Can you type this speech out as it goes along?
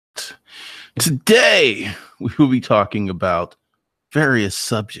Today, we will be talking about various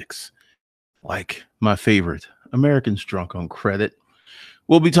subjects, like my favorite, Americans drunk on credit.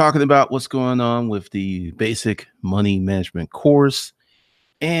 We'll be talking about what's going on with the basic money management course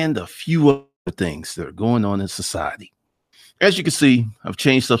and a few other things that are going on in society. As you can see, I've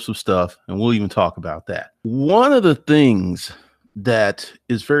changed up some stuff, and we'll even talk about that. One of the things that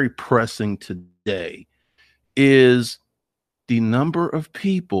is very pressing today is the number of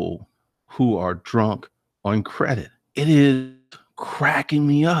people who are drunk on credit. It is cracking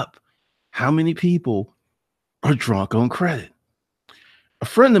me up how many people are drunk on credit. A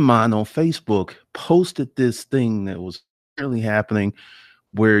friend of mine on Facebook posted this thing that was really happening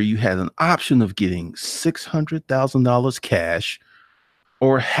where you had an option of getting $600,000 cash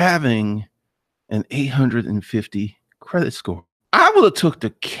or having an 850 credit score. I would have took the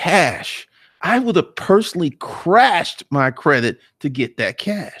cash. I would have personally crashed my credit to get that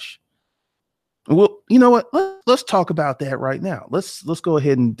cash. Well, you know what? Let's talk about that right now. Let's go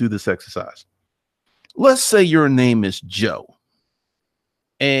ahead and do this exercise. Let's say your name is Joe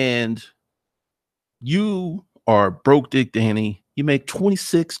and you are broke Dick Danny. You make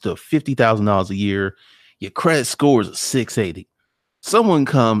 $26,000 to $50,000 a year. Your credit score is a 680. Someone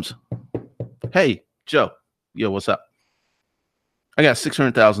comes, hey, Joe, yo, what's up? I got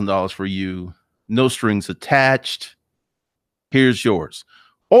 $600,000 for you. No strings attached. Here's yours.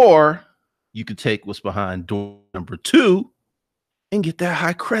 Or you could take what's behind door number 2 and get that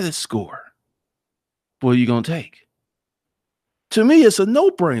high credit score. What are you going to take? To me, it's a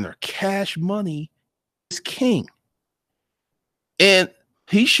no-brainer. Cash money is king. And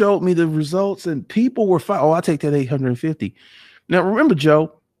he showed me the results, and people were fine. Oh, I'll take that 850. Now, remember,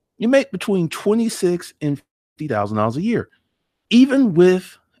 Joe, you make between $26,000 and $50,000 a year. Even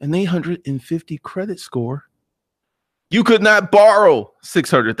with an 850 credit score, you could not borrow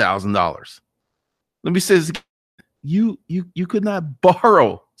 $600,000. Let me say this again. You could not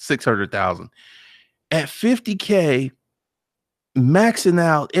borrow $600,000 at 50K. Maxing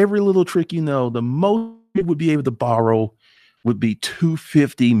out every little trick, the most you would be able to borrow would be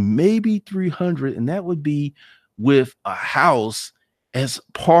 250, maybe 300, and that would be with a house as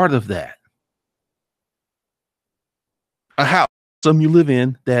part of that. A house, some you live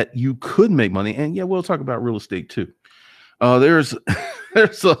in that you could make money, and yeah, we'll talk about real estate too. There's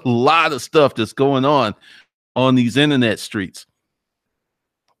a lot of stuff that's going on these internet streets.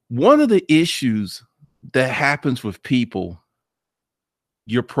 One of the issues that happens with people,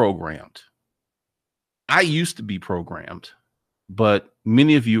 you're programmed. I used to be programmed, but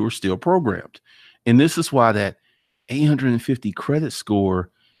many of you are still programmed. And this is why that 850 credit score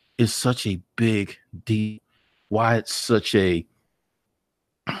is such a big deal, why it's such a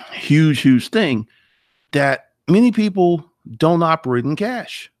huge thing that many people don't operate in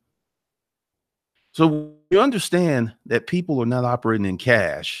cash. So you understand that people are not operating in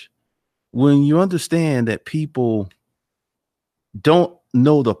cash. When you understand that people don't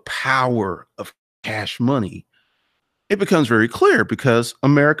know the power of cash money, it becomes very clear because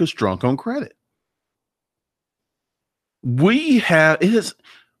America's drunk on credit. What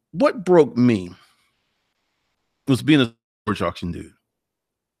broke me was being a storage auction dude.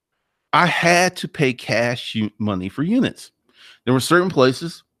 I had to pay cash money for units. There were certain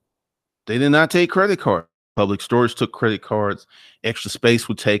places they did not take credit cards. Public storage took credit cards. Extra Space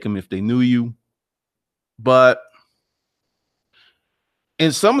would take them if they knew you. But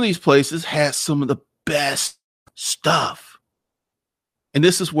and some of these places had some of the best stuff. And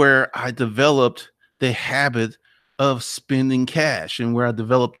this is where I developed the habit of spending cash and where I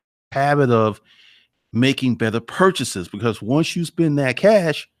developed the habit of making better purchases, because once you spend that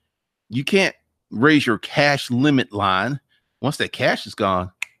cash, you can't raise your cash limit line. Once that cash is gone,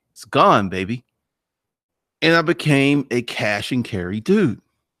 it's gone, baby. And I became a cash and carry dude.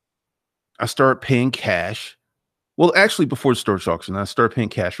 I started paying cash. Well, actually, before the storage auction, I started paying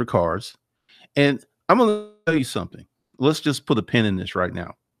cash for cars. And I'm going to tell you something. Let's just put a pin in this right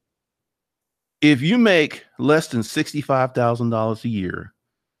now. If you make less than $65,000 a year,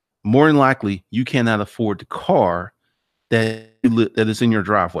 more than likely, you cannot afford the car that is in your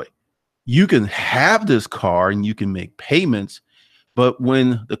driveway. You can have this car and you can make payments, but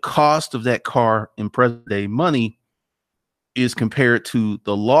when the cost of that car in present day money is compared to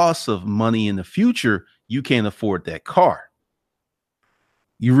the loss of money in the future, you can't afford that car.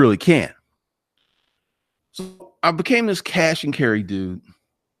 You really can't. So I became this cash and carry dude,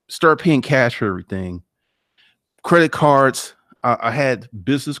 started paying cash for everything. Credit cards, I had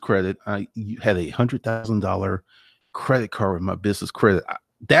business credit. I had $100,000 credit card with my business credit.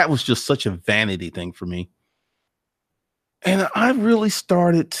 That was just such a vanity thing for me. And I really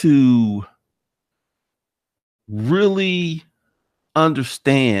started to really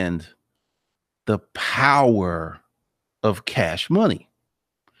understand the power of cash money.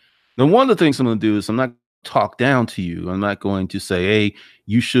 Now, one of the things I'm going to do is I'm not gonna talk down to you. I'm not going to say, hey,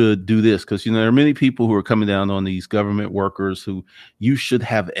 you should do this, because there are many people who are coming down on these government workers who you should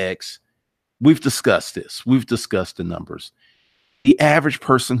have X. We've discussed this. We've discussed the numbers. The average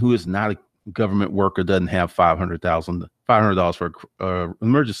person who is not a government worker doesn't have $500 for an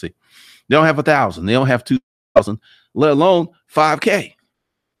emergency. They don't have 1,000. They don't have 2,000, let alone 5K.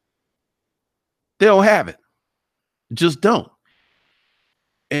 They don't have it. Just don't.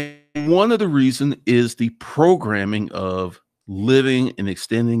 And one of the reasons is the programming of living and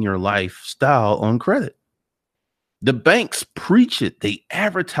extending your lifestyle on credit. The banks preach it. They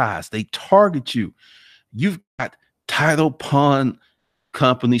advertise. They target you. You've got title pawn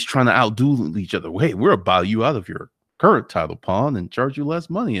companies trying to outdo each other. Hey, we'll buy you out of your current title pawn and charge you less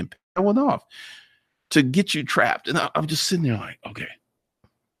money and pay one off to get you trapped. And I'm just sitting there like, okay,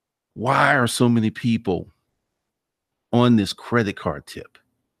 why are so many people on this credit card tip?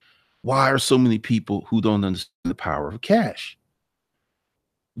 Why are so many people who don't understand the power of cash?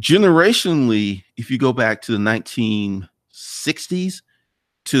 Generationally, if you go back to the 1960s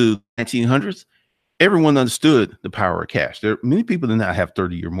to 1900s, everyone understood the power of cash. There many people did not have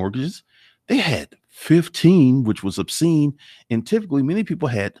 30-year mortgages. They had 15, which was obscene. And typically, many people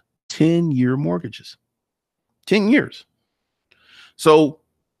had 10-year mortgages, 10 years. So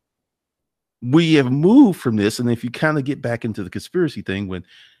we have moved from this. And if you kind of get back into the conspiracy thing, when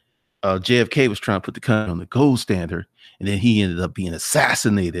JFK was trying to put the country on the gold standard, and then he ended up being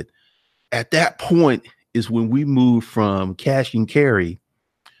assassinated. At that point is when we moved from cash and carry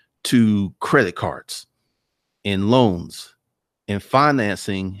to credit cards and loans and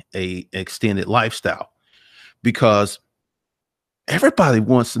financing a extended lifestyle, because everybody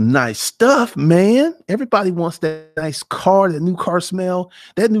wants some nice stuff, man. Everybody wants that nice car, that new car smell.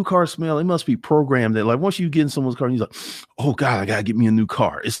 That new car smell, it must be programmed that, like, once you get in someone's car, you're like, oh God, I gotta get me a new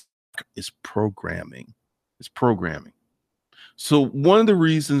car. It's programming. It's programming. So one of the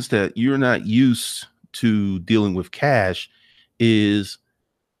reasons that you're not used to dealing with cash is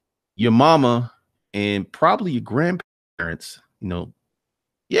your mama and probably your grandparents,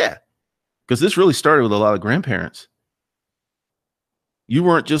 yeah, because this really started with a lot of grandparents. You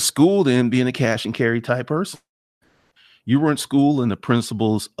weren't just schooled in being a cash and carry type person. You weren't schooled in the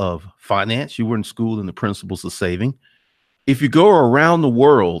principles of finance. You weren't schooled in the principles of saving. If you go around the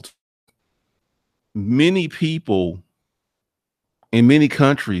world, many people in many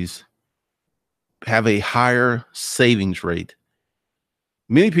countries have a higher savings rate.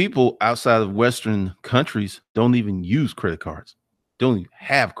 Many people outside of Western countries don't even use credit cards, don't even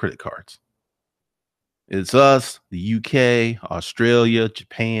have credit cards. It's us, the UK, Australia,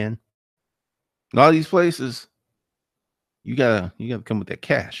 Japan. A lot of these places, you gotta come with that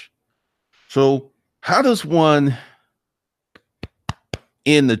cash. So how does one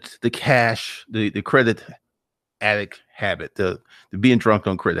end the cash, the credit addict habit, the being drunk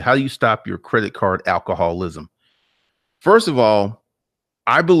on credit? How do you stop your credit card alcoholism? First of all,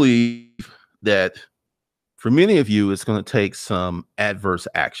 I believe that for many of you, it's going to take some adverse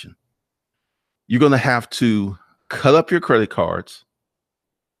action. You're going to have to cut up your credit cards.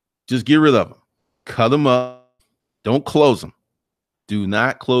 Just get rid of them. Cut them up. Don't close them. Do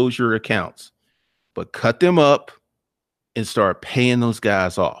not close your accounts, but cut them up and start paying those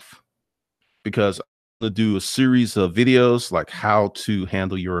guys off. Because I'm going to do a series of videos like how to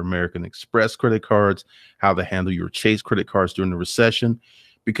handle your American Express credit cards, how to handle your Chase credit cards during the recession,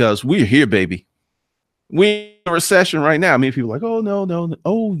 because we're here, baby. We're in a recession right now. Many people are like, oh, no.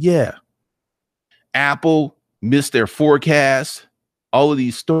 Oh, yeah. Apple missed their forecast. All of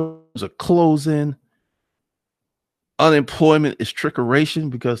these stores are closing. Unemployment is trickeration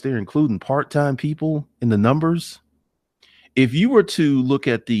because they're including part-time people in the numbers. If you were to look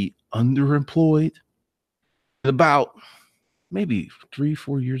at the underemployed, about maybe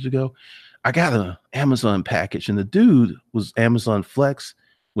 3-4 years ago, I got an Amazon package, and the dude was Amazon Flex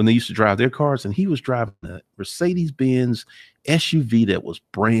when they used to drive their cars, and he was driving a Mercedes-Benz SUV that was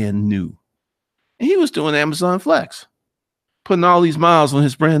brand new. And he was doing Amazon Flex, putting all these miles on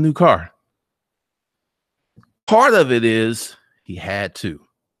his brand new car. Part of it is he had to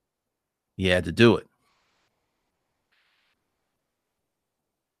do it.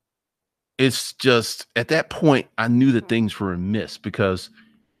 It's just at that point, I knew that things were amiss, because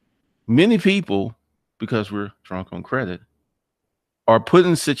many people, because we're drunk on credit, are put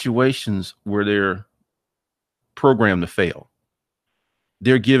in situations where they're programmed to fail.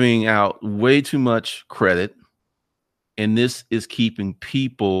 They're giving out way too much credit, and this is keeping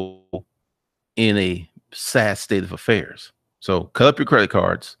people in a sad state of affairs. So cut up your credit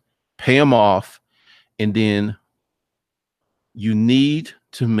cards, pay them off, and then you need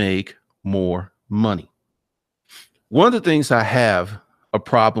to make more money. One of the things I have a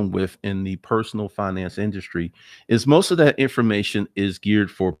problem with in the personal finance industry is most of that information is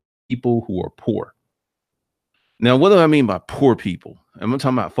geared for people who are poor. Now, what do I mean by poor people? Am I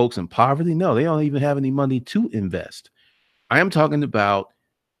talking about folks in poverty? No, they don't even have any money to invest. I am talking about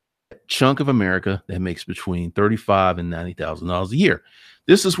a chunk of America that makes between $35,000 and $90,000 a year.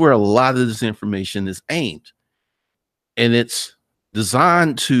 This is where a lot of this information is aimed, and it's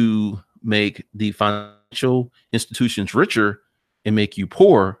designed to make the financial institutions richer and make you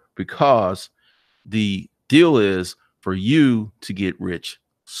poor, because the deal is for you to get rich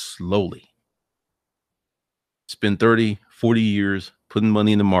slowly. Spend 30, 40 years putting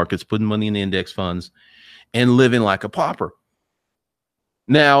money in the markets, putting money in the index funds, and living like a pauper.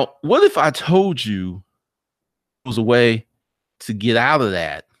 Now, what if I told you there was a way to get out of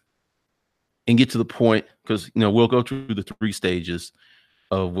that and get to the point? Because we'll go through the 3 stages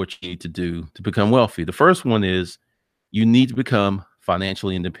of what you need to do to become wealthy. The first one is you need to become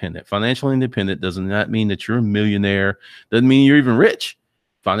financially independent. Financially independent does not mean that you're a millionaire, doesn't mean you're even rich.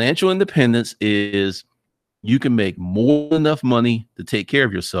 Financial independence is you can make more than enough money to take care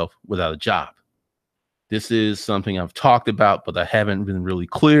of yourself without a job. This is something I've talked about, but I haven't been really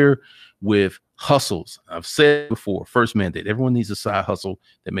clear with hustles. I've said before, first mandate, everyone needs a side hustle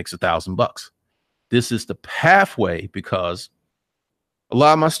that makes $1,000. This is the pathway, because a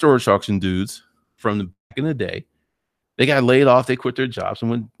lot of my storage auction dudes from the back in the day, they got laid off, they quit their jobs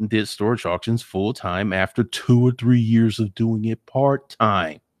and went and did storage auctions full time after 2 or 3 years of doing it part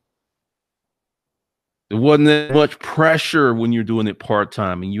time. There wasn't that much pressure when you're doing it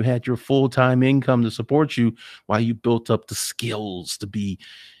part-time, and you had your full-time income to support you while you built up the skills to be,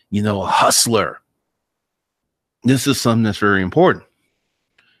 a hustler. This is something that's very important.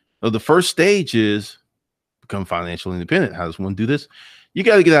 So the first stage is become financially independent. How does one do this? You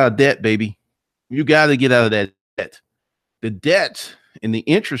got to get out of debt, baby. You got to get out of that debt. The debt and the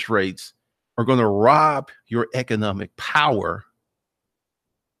interest rates are going to rob your economic power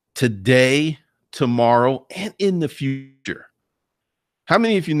today, tomorrow, and in the future. How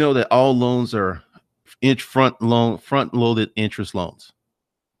many of you know that all loans are front-loaded interest loans?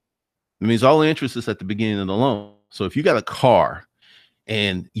 It means all the interest is at the beginning of the loan. So if you got a car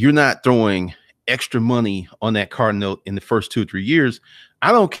and you're not throwing extra money on that car note in the first 2 or 3 years,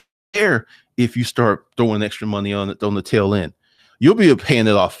 I don't care if you start throwing extra money on it on the tail end. You'll be paying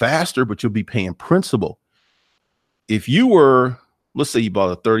it off faster, but you'll be paying principal. If you were, let's say you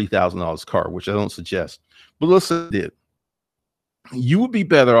bought a $30,000 car, which I don't suggest, but let's say you did, you would be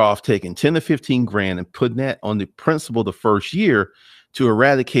better off taking 10 to 15 grand and putting that on the principal the first year to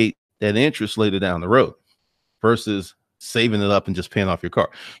eradicate that interest later down the road, versus saving it up and just paying off your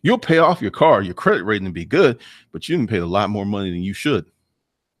car. You'll pay off your car, your credit rating will be good, but you can pay a lot more money than you should.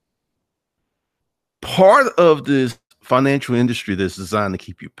 Part of this financial industry that's designed to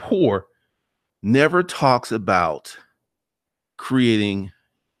keep you poor never talks about creating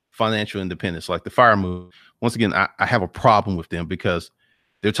financial independence, like the fire movement. Once again, I have a problem with them, because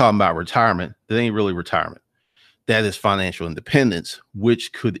they're talking about retirement. That ain't really retirement. That is financial independence,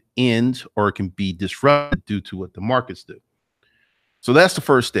 which could end or it can be disrupted due to what the markets do. So that's the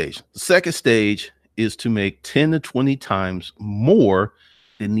first stage. The second stage is to make 10 to 20 times more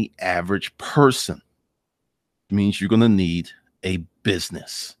than the average person. It means you're going to need a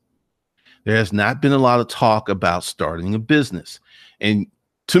business. There has not been a lot of talk about starting a business. And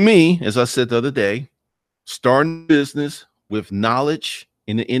to me, as I said the other day, starting a business with knowledge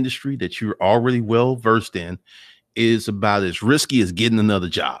in the industry that you're already well versed in is about as risky as getting another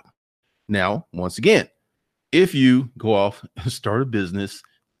job. Now, once again, if you go off and start a business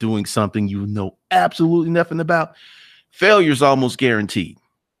doing something you know absolutely nothing about, failure is almost guaranteed.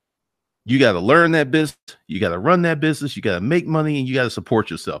 You got to learn that business, you got to run that business, you got to make money, and you got to support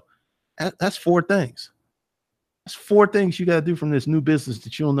yourself. That's 4 things. That's 4 things you got to do from this new business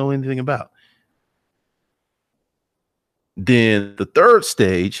that you don't know anything about. Then the third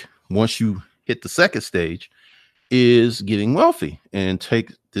stage, once you hit the second stage, is getting wealthy and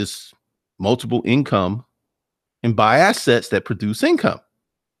take this multiple income and buy assets that produce income.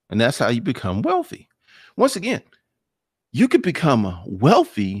 And that's how you become wealthy. Once again, you could become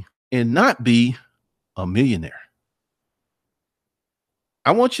wealthy and not be a millionaire.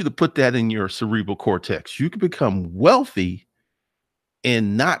 I want you to put that in your cerebral cortex. You could become wealthy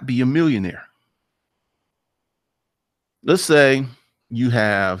and not be a millionaire. Let's say you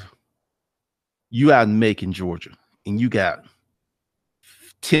out in Macon, Georgia, and you got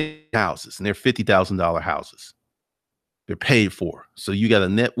 10 houses, and they're $50,000 houses. They're paid for. So you got a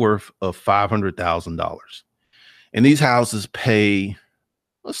net worth of $500,000. And these houses pay,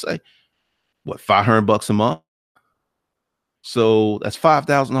 let's say, what, $500 a month? So that's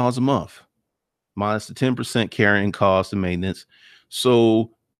 $5,000 a month minus the 10% carrying cost and maintenance.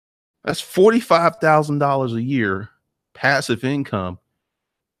 So that's $45,000 a year passive income.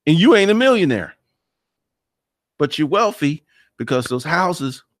 And you ain't a millionaire, but you're wealthy because those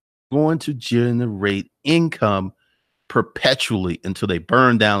houses are going to generate income perpetually until they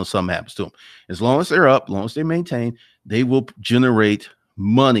burn down and something happens to them. As long as they're up, as long as they maintain, they will generate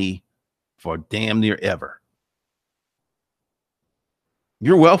money for damn near ever.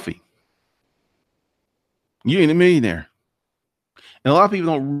 You're wealthy. You ain't a millionaire. And a lot of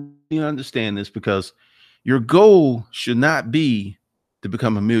people don't really understand this because your goal should not be to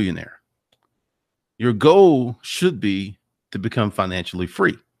become a millionaire. Your goal should be to become financially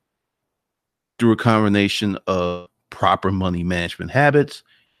free through a combination of proper money management habits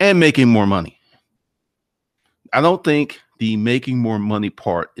and making more money. I don't think the making more money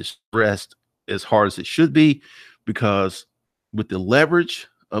part is stressed as hard as it should be, because with the leverage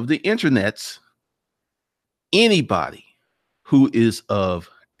of the internets, anybody who is of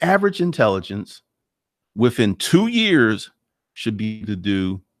average intelligence within 2 years should be able to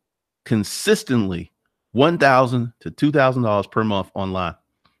do consistently $1,000 to $2,000 per month online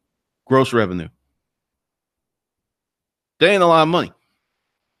gross revenue. That ain't a lot of money,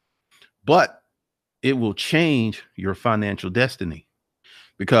 but it will change your financial destiny,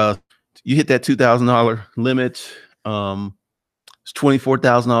 because you hit that $2,000 limit. It's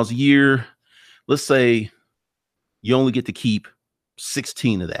 $24,000 a year. Let's say you only get to keep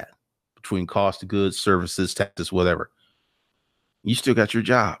 16 of that between cost of goods, services, taxes, whatever. You still got your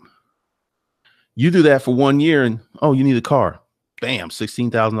job. You do that for 1 year and, oh, you need a car. Bam,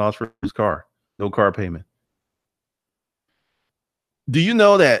 $16,000 for this car. No car payment. Do you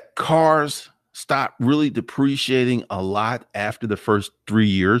know that cars stop really depreciating a lot after the first 3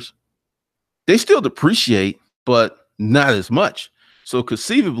 years? They still depreciate, but not as much. So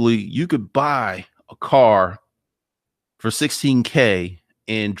conceivably, you could buy a car for $16K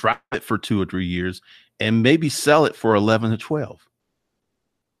and drive it for 2 or 3 years and maybe sell it for 11 to 12.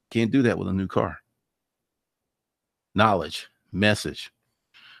 Can't do that with a new car. Knowledge, message.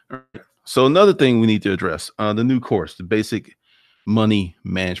 All right. So another thing we need to address, the new course, the basic money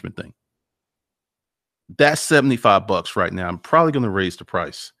management thing. That's $75 right now. I'm probably going to raise the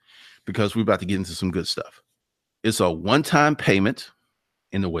price because we're about to get into some good stuff. It's a one-time payment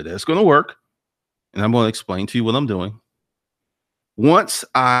in the way that it's going to work. And I'm going to explain to you what I'm doing. Once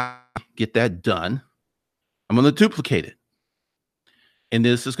I get that done, I'm going to duplicate it. And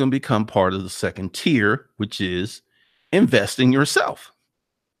this is going to become part of the second tier, which is investing yourself.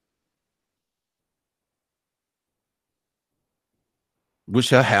 Which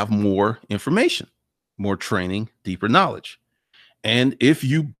shall have more information, more training, deeper knowledge. And if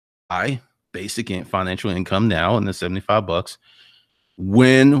you buy basic financial income now and the $75,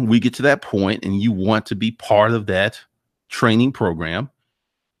 when we get to that point and you want to be part of that training program,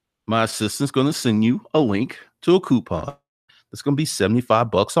 my assistant's going to send you a link to a coupon that's going to be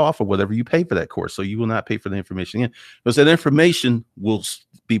 $75 off or whatever you pay for that course. So you will not pay for the information again, because that information will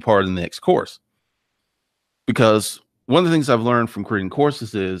be part of the next course. Because one of the things I've learned from creating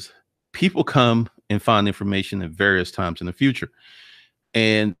courses is people come and find information at various times in the future.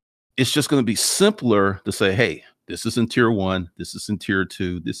 And it's just going to be simpler to say, hey, this is in tier 1, this is in tier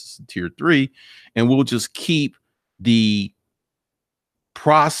 2, this is in tier 3. And we'll just keep the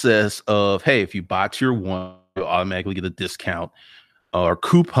process of, hey, if you buy tier 1, you'll automatically get a discount or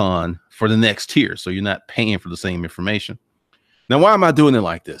coupon for the next tier. So you're not paying for the same information. Now, why am I doing it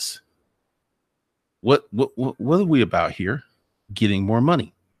like this? What are we about here? Getting more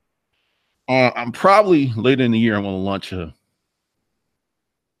money. I'm probably later in the year, I'm going to launch a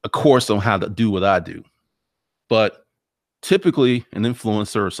course on how to do what I do. But typically an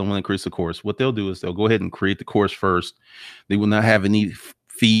influencer or someone that creates a course, what they'll do is they'll go ahead and create the course first. They will not have any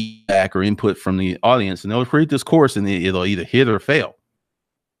feedback or input from the audience, and they'll create this course and it'll either hit or fail.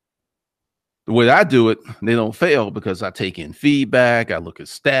 The way I do it, they don't fail because I take in feedback. I look at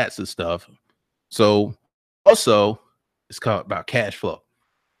stats and stuff. So also it's called about cash flow.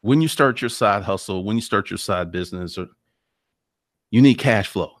 When you start your side hustle, when you start your side business, you need cash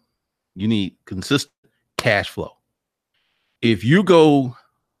flow. You need consistent cash flow. If you go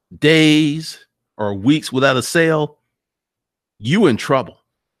days or weeks without a sale, you in trouble.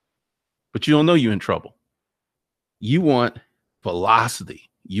 But you don't know you're in trouble. You want velocity.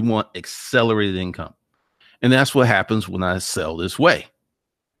 You want accelerated income. And that's what happens when I sell this way.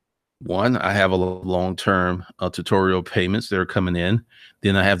 One, I have a long-term tutorial payments that are coming in.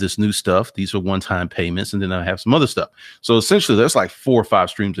 Then I have this new stuff. These are one-time payments. And then I have some other stuff. So essentially, there's like 4 or 5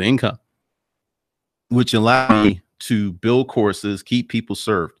 streams of income, which allow me to build courses, keep people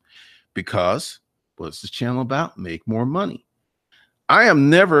served. Because what's this channel about? Make more money. I am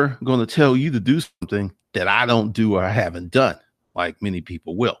never going to tell you to do something that I don't do or I haven't done, like many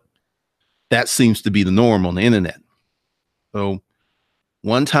people will. That seems to be the norm on the internet. So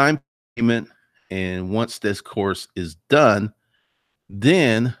one-time payment, and once this course is done,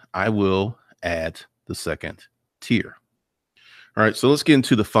 then I will add the second tier. All right, so let's get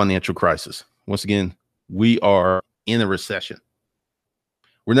into the financial crisis. Once again, we are in a recession.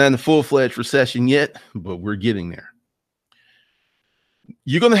 We're not in a full-fledged recession yet, but we're getting there.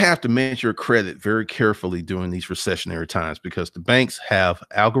 You're going to have to manage your credit very carefully during these recessionary times because the banks have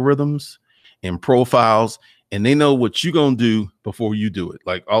algorithms and profiles, and they know what you're going to do before you do it.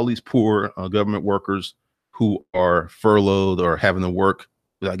 Like all these poor government workers who are furloughed or having to work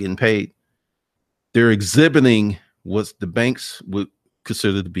without getting paid, they're exhibiting what the banks would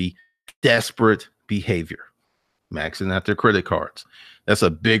consider to be desperate behavior, maxing out their credit cards. That's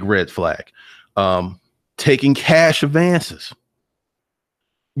a big red flag. Taking cash advances.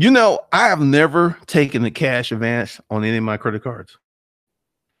 You know, I have never taken a cash advance on any of my credit cards.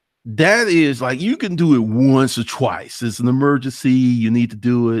 That is like, you can do it once or twice. It's an emergency. You need to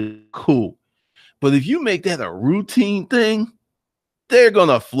do it. Cool. But if you make that a routine thing, they're going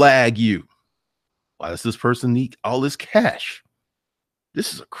to flag you. Why does this person need all this cash?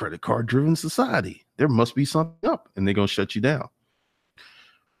 This is a credit card driven society. There must be something up, and they're going to shut you down.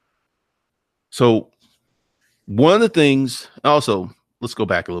 So one of the things also, let's go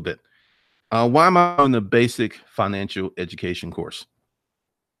back a little bit. Why am I on the basic financial education course?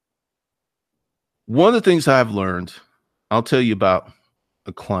 One of the things I've learned, I'll tell you about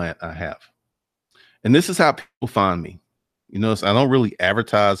a client I have. And this is how people find me. You notice I don't really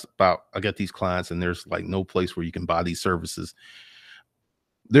advertise about, I got these clients and there's like no place where you can buy these services.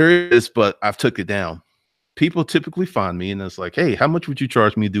 There is, but I've took it down. People typically find me and it's like, hey, how much would you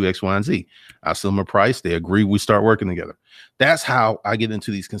charge me to do X, Y, and Z? I sell them a price. They agree. We start working together. That's how I get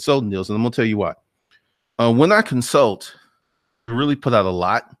into these consulting deals. And I'm going to tell you what, when I consult, I really put out a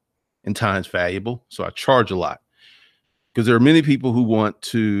lot and time's valuable. So I charge a lot because there are many people who want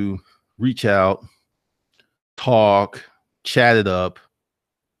to reach out, talk, chat it up.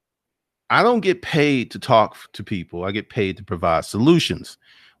 I don't get paid to talk to people. I get paid to provide solutions,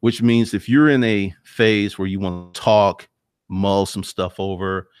 which means if you're in a phase where you want to talk, mull some stuff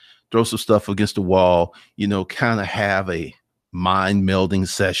over, throw some stuff against the wall, you know, kind of have a mind melding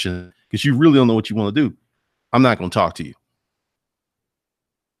session because you really don't know what you want to do, I'm not going to talk to you.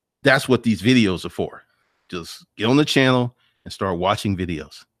 That's what these videos are for. Just get on the channel and start watching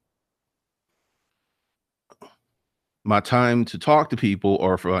videos. My time to talk to people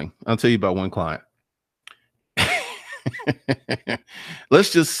or for, like, I'll tell you about one client.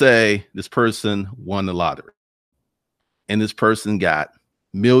 Let's just say this person won the lottery and this person got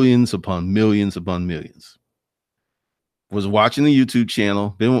millions upon millions upon millions. Was watching the YouTube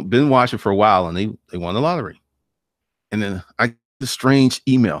channel, been watching for a while, and they won the lottery. And then I get the strange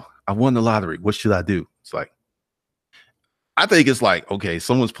email. I won the lottery. What should I do? It's like, I think it's like, okay,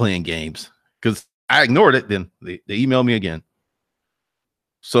 someone's playing games because I ignored it. Then they emailed me again.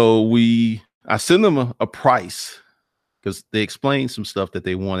 So I send them a price because they explained some stuff that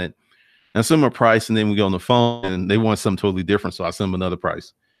they wanted. I send them a price and then we go on the phone and they want something totally different. So I send them another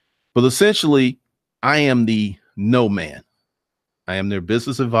price. But essentially, I am the no man. I am their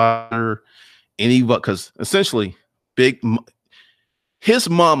business advisor. Because essentially, his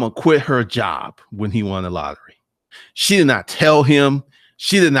mama quit her job when he won the lottery. She did not tell him.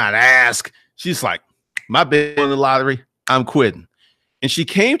 She did not ask. She's like, my baby won the lottery. I'm quitting. And she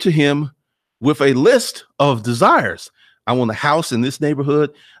came to him with a list of desires. I want a house in this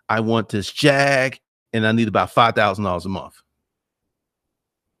neighborhood. I want this Jag, and I need about $5,000 a month.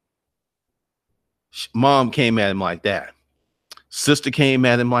 Mom came at him like that. Sister came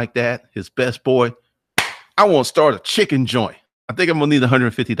at him like that. His best boy. I want to start a chicken joint. I think I'm going to need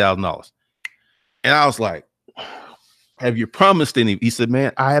 $150,000. And I was like, have you promised any? He said,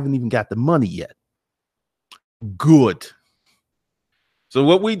 man, I haven't even got the money yet. Good. So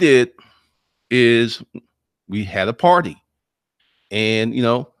what we did is we had a party. And, you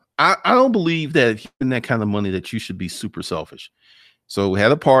know, I don't believe that if you're in that kind of money that you should be super selfish. So we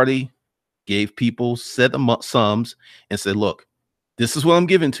had a party, gave people set sums and said, look, this is what I'm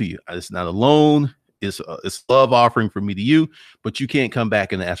giving to you. It's not a loan. It's a love offering from me to you, but you can't come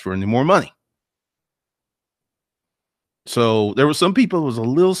back and ask for any more money. So there were some people who was a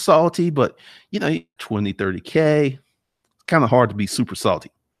little salty, but 20, 30K, kind of hard to be super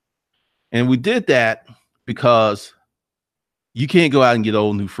salty. And we did that because you can't go out and get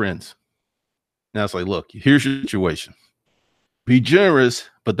old new friends. Now it's like, look, here's your situation. Be generous,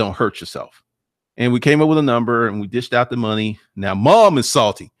 but don't hurt yourself. And we came up with a number and we dished out the money. Now mom is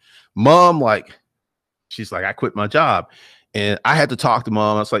salty. Mom, she's like, I quit my job. And I had to talk to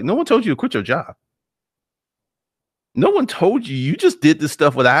mom. I was like, no one told you to quit your job. No one told you. You just did this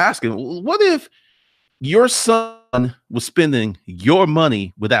stuff without asking. What if your son was spending your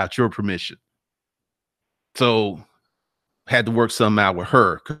money without your permission? So had to work something out with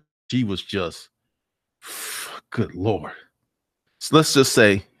her. She was just, good Lord. So let's just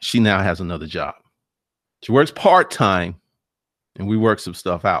say she now has another job. She works part-time and we work some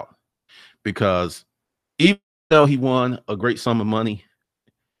stuff out because even though he won a great sum of money,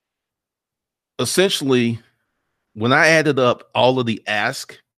 essentially, when I added up all of the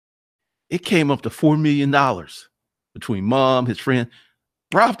ask, it came up to $4 million between mom, his friend,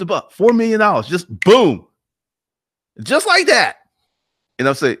 dropped the buck, $4 million, just boom, just like that. And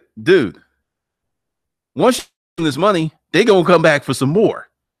I'll say, dude, once you get this money, they gonna come back for some more.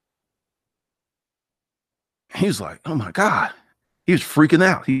 He was like, oh my God. He was freaking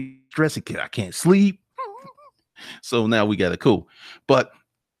out. He's stressing, I can't sleep. So now we got it cool. But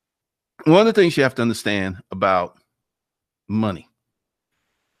one of the things you have to understand about money,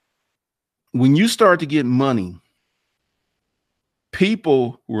 when you start to get money,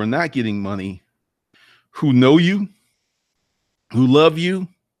 people who are not getting money, who know you, who love you,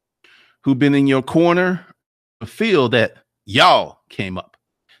 who've been in your corner, feel that y'all came up.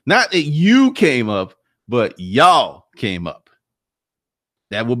 Not that you came up, but y'all came up.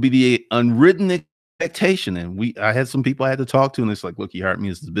 That will be the unwritten expectation. And I had some people I had to talk to, and it's like, look, you hired me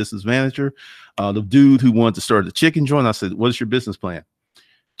as the business manager. The dude who wanted to start the chicken joint, I said, what's your business plan?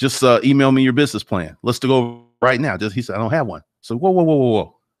 Just email me your business plan. Let's go right now. He said, I don't have one. So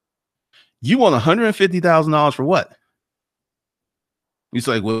whoa. You want $150,000 for what? He's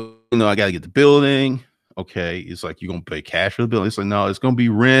like, well, I got to get the building. Okay. It's like, you're going to pay cash for the building. It's like, no, it's going to be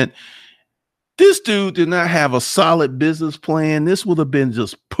rent. This dude did not have a solid business plan. This would have been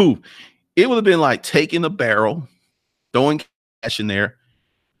just poof. It would have been like taking a barrel, throwing cash in there,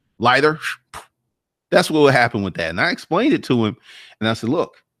 lighter. That's what would happen with that. And I explained it to him. And I said,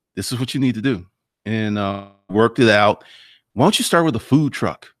 look, this is what you need to do. And worked it out. Why don't you start with a food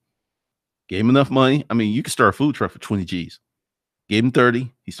truck? Gave him enough money. I mean, you can start a food truck for 20 G's. Gave him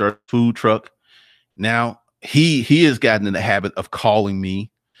 30. He started a food truck. Now he has gotten in the habit of calling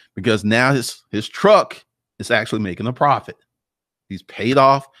me because now his truck is actually making a profit. He's paid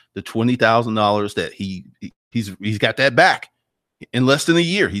off the $20,000 that he's got that back in less than a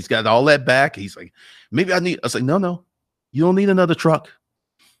year. He's got all that back. He's like, maybe I was like, no, you don't need another truck.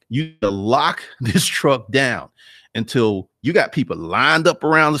 You need to lock this truck down until you got people lined up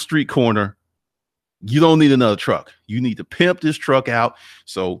around the street corner. You don't need another truck. You need to pimp this truck out.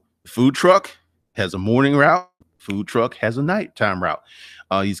 So food truck has a morning route. Food truck has a nighttime route.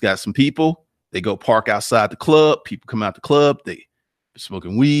 He's got some people. They go park outside the club. People come out the club. They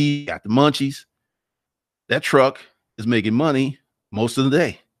smoking weed, got the munchies. That truck is making money most of the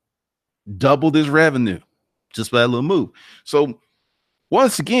day. Doubled his revenue just by that little move. So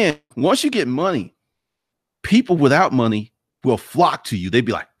once again, once you get money, people without money will flock to you. They'd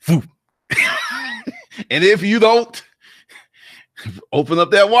be like, phew. And if you don't open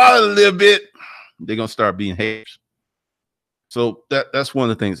up that wallet a little bit, they're going to start being haters. So that's one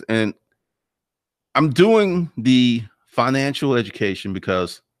of the things. And I'm doing the financial education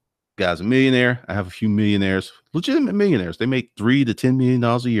because guy's a millionaire. I have a few millionaires, legitimate millionaires. They make $3 to $10 million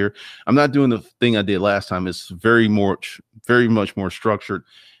a year. I'm not doing the thing I did last time. It's very much more structured,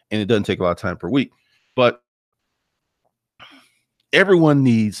 and it doesn't take a lot of time per week. But everyone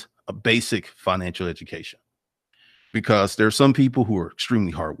needs a basic financial education because there are some people who are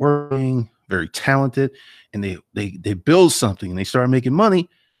extremely hardworking, very talented, and they build something and they start making money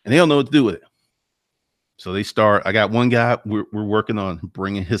and they don't know what to do with it. So they start. I got one guy we're working on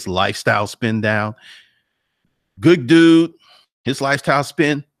bringing his lifestyle spend down. Good dude. His lifestyle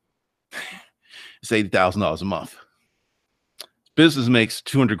spend is $80,000 a month. His business makes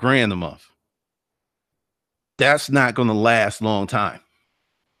 200 grand a month. That's not going to last a long time.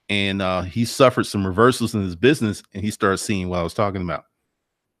 And he suffered some reversals in his business, and he started seeing what I was talking about.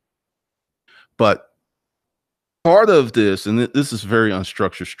 But part of this, and this is very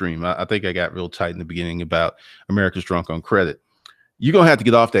unstructured stream. I think I got real tight in the beginning about America's Drunk on Credit. You're going to have to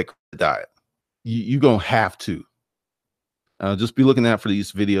get off that credit diet. You're going to have to. Just be looking out for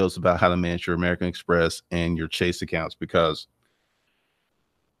these videos about how to manage your American Express and your Chase accounts, because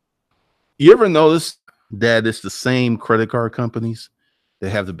you ever notice that it's the same credit card companies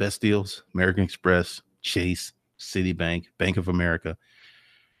that have the best deals? American Express, Chase, Citibank, Bank of America.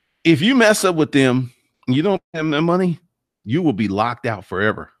 If you mess up with them, you don't pay them their money, you will be locked out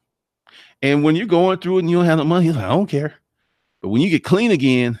forever. And when you're going through it and you don't have the money, you're like, I don't care. But when you get clean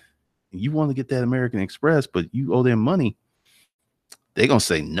again, and you want to get that American Express, but you owe them money, they're going to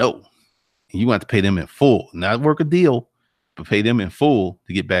say no. And you have to pay them in full, not work a deal, but pay them in full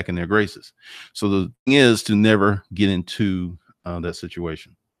to get back in their graces. So the thing is to never get into that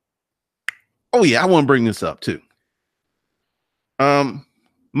situation. Oh yeah, I want to bring this up too.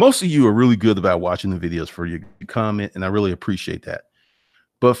 Most of you are really good about watching the videos for your comment, and I really appreciate that.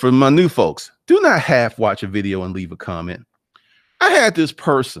 But for my new folks, do not half watch a video and leave a comment. I had this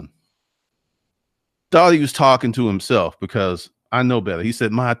person thought he was talking to himself because I know better. He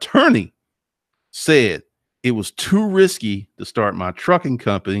said, my attorney said it was too risky to start my trucking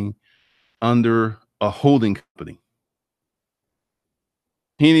company under a holding company.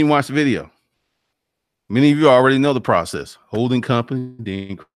 He didn't even watch the video. Many of you already know the process. Holding company,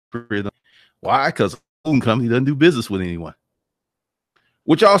 then create. Why? Because holding company doesn't do business with anyone.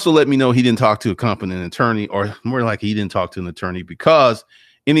 Which also let me know he didn't talk to a company, an attorney, or more like he didn't talk to an attorney, because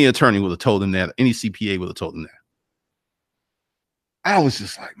any attorney would have told him that. Any CPA would have told him that. I was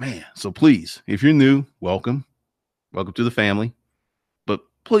just like, man. So please, if you're new, welcome to the family. But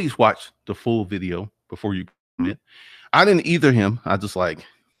please watch the full video before you comment. I didn't either him. I just like,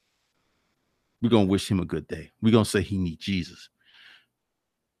 we're gonna wish him a good day. We're gonna say he needs Jesus.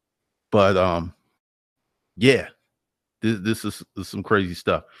 But yeah, this is some crazy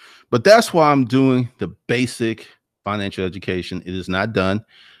stuff. But that's why I'm doing the basic financial education. It is not done.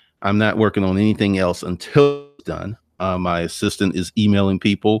 I'm not working on anything else until it's done. My assistant is emailing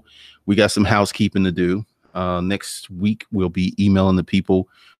people. We got some housekeeping to do. Next week, we'll be emailing the people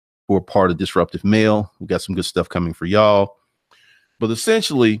who are part of Disruptive Mail. We got some good stuff coming for y'all. But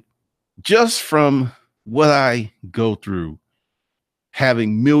essentially, just from what I go through,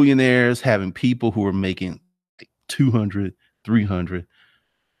 having millionaires, having people who are making 200, 300.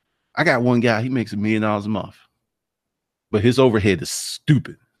 I got one guy, he makes $1 million a month, but his overhead is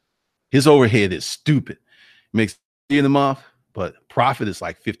stupid. His overhead is stupid. He makes $1 million a month, but profit is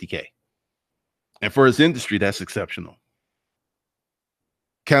like 50K. And for his industry, that's exceptional.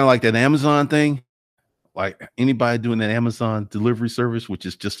 Kind of like that Amazon thing. Like anybody doing that Amazon delivery service, which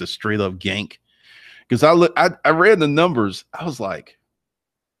is just a straight up gank. Because I read the numbers. I was like,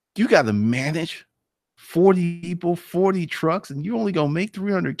 you got to manage 40 people, 40 trucks, and you only gonna make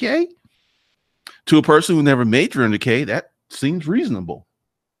 300K? To a person who never made 300K, that seems reasonable.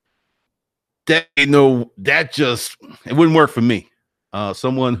 That, you know, that just, it wouldn't work for me.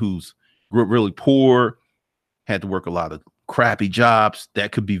 Someone who's grew up really poor, had to work a lot of crappy jobs,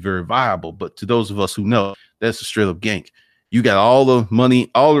 that could be very viable. But to those of us who know, that's a straight up gank. You got all the money,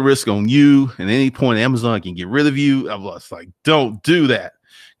 all the risk on you, and at any point Amazon can get rid of you. I was like, don't do that.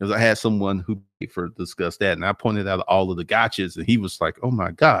 Because I had someone who discussed that, and I pointed out all of the gotchas, and he was like, oh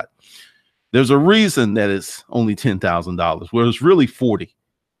my God, there's a reason that it's only $10,000, where it's really 40.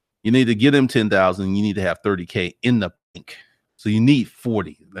 You need to get him 10,000, you need to have 30K in the bank. So you need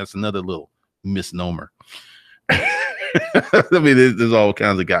 40. That's another little misnomer. I mean, there's all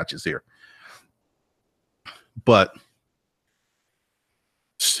kinds of gotchas here. But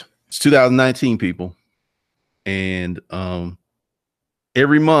it's 2019, people. And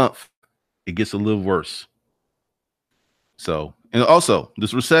every month it gets a little worse. So, and also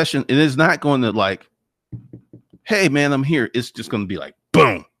this recession, it is not going to like, hey man, I'm here. It's just going to be like,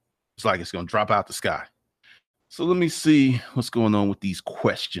 boom. It's like it's going to drop out the sky. So let me see what's going on with these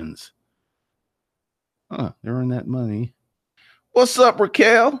questions. They're earning that money. What's up,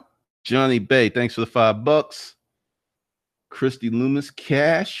 Raquel? Johnny Bay, thanks for the $5. Christy Loomis,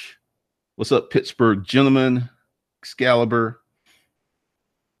 cash. What's up, Pittsburgh gentleman? Excalibur.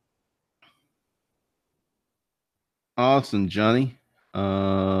 Awesome, Johnny.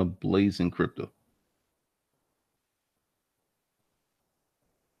 Blazing Crypto.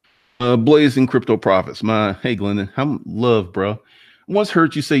 Blazing Crypto Profits. Hey, Glendon, how love, bro. I once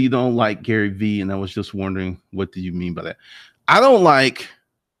heard you say you don't like Gary V, and I was just wondering, what do you mean by that? I don't like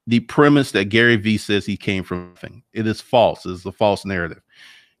the premise that Gary V says he came from nothing. It is false. It is a false narrative.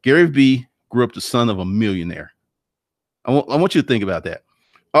 Gary V grew up the son of a millionaire. I want you to think about that.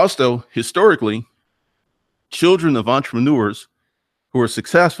 Also, historically, children of entrepreneurs who are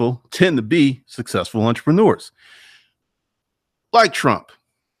successful tend to be successful entrepreneurs. Like Trump.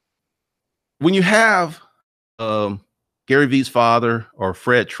 When you have Gary Vee's father or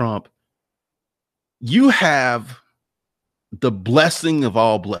Fred Trump, you have the blessing of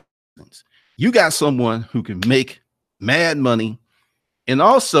all blessings. You got someone who can make mad money and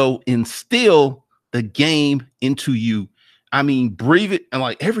also instill the game into you. I mean, breathe it. And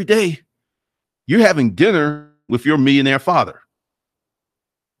like every day, you're having dinner with your millionaire father.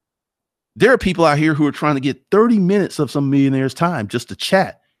 There are people out here who are trying to get 30 minutes of some millionaire's time just to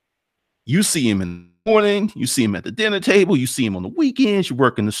chat. You see him in the morning, you see him at the dinner table, you see him on the weekends, you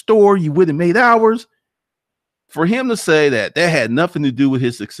work in the store, you with him 8 hours. For him to say that that had nothing to do with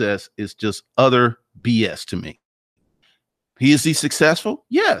his success is just utter BS to me. Is he successful?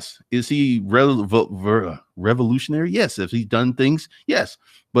 Yes. Is he revolutionary? Yes. Has he done things? Yes.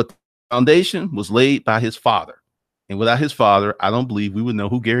 But the foundation was laid by his father. And without his father, I don't believe we would know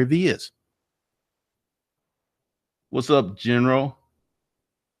who Gary Vee is. What's up, General?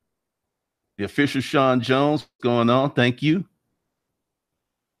 The official Sean Jones, what's going on? Thank you.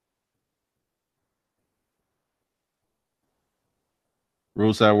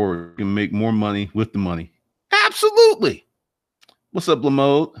 Roadside Warrior can make more money with the money. Absolutely. What's up,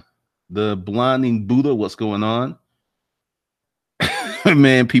 Lamode? The blinding Buddha, what's going on?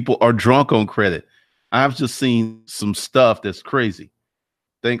 Man, people are drunk on credit. I've just seen some stuff that's crazy.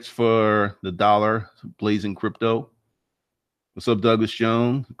 Thanks for the dollar, Blazing Crypto. What's up, Douglas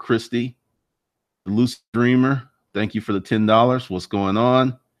Jones, Christy, the Lucid Dreamer? Thank you for the $10. What's going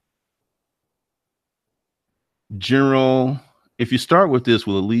on? General, if you start with this,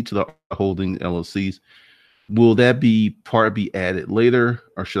 will it lead to the holding LLCs? Will that be added later,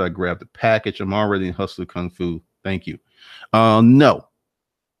 or should I grab the package? I'm already in Hustler Kung Fu. Thank you. No.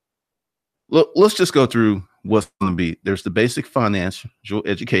 Look, let's just go through what's going to be. There's the basic financial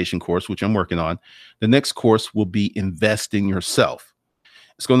education course, which I'm working on. The next course will be investing yourself.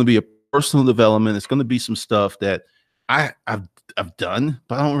 It's going to be a personal development. It's going to be some stuff that I've done,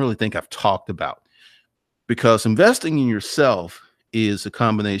 but I don't really think I've talked about, because investing in yourself is a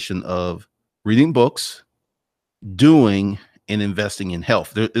combination of reading books, doing, and investing in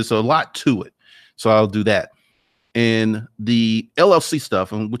health. There's a lot to it. So I'll do that. And the LLC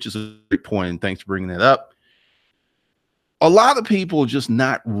stuff, which is a great point, and thanks for bringing that up. A lot of people are just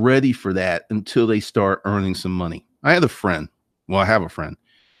not ready for that until they start earning some money. I have a friend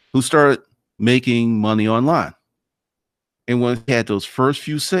who started making money online. And when he had those first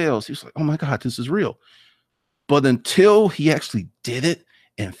few sales, he was like, oh my God, this is real. But until he actually did it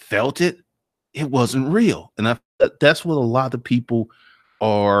and felt it, it wasn't real. And that's what a lot of people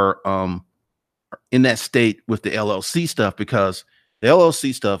are in that state with the LLC stuff, because the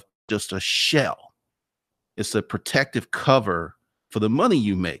LLC stuff is just a shell. It's a protective cover for the money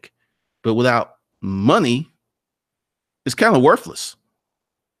you make. But without money, it's kind of worthless.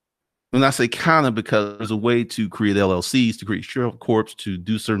 And I say kind of because there's a way to create LLCs, to create share corps, to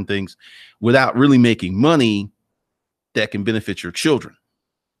do certain things without really making money that can benefit your children.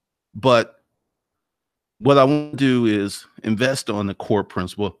 But what I want to do is invest on the core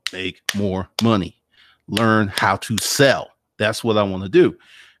principle, make more money, learn how to sell. That's what I want to do.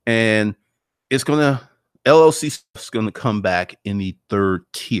 And LLC is going to come back in the third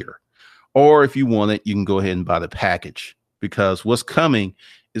tier. Or if you want it, you can go ahead and buy the package, because what's coming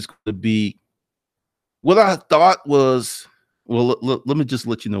is going to be what I thought was, well, let me just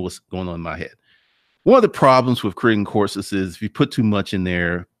let you know what's going on in my head. One of the problems with creating courses is if you put too much in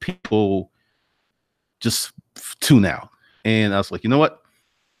there, people just tune out. And I was like, you know what?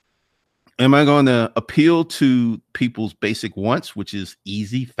 Am I going to appeal to people's basic wants, which is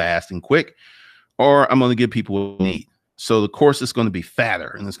easy, fast, and quick, or I'm going to give people what they need? So the course is going to be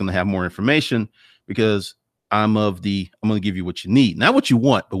fatter and it's going to have more information, because I'm going to give you what you need, not what you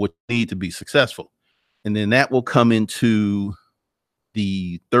want, but what you need to be successful. And then that will come into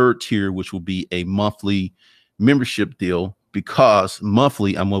the third tier, which will be a monthly membership deal, because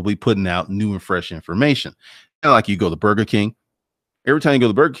monthly I'm going to be putting out new and fresh information. Kind of like you go to Burger King. Every time you go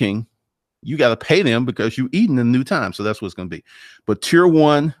to Burger King, you got to pay them because you eating in new time. So that's what it's going to be. But tier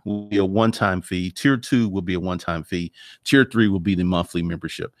 1 will be a one-time fee. Tier 2 will be a one-time fee. Tier 3 will be the monthly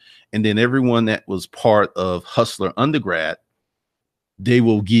membership. And then everyone that was part of Hustler undergrad, they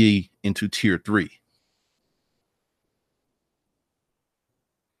will get into tier 3.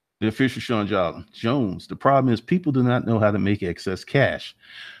 The official Sean Jones. The problem is people do not know how to make excess cash.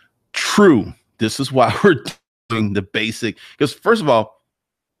 True. This is why we're doing the basic. Because first of all,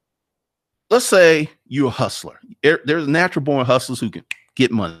 let's say you're a hustler. There's natural born hustlers who can get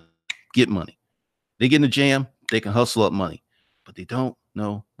money. They get in a jam, they can hustle up money, but they don't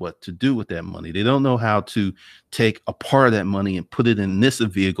know what to do with that money. They don't know how to take a part of that money and put it in this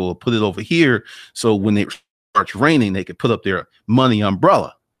vehicle or put it over here. So when they start starts raining, they could put up their money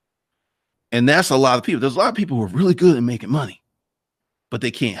umbrella. And that's a lot of people. There's a lot of people who are really good at making money, but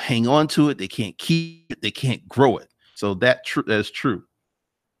they can't hang on to it. They can't keep it. They can't grow it. So that's true.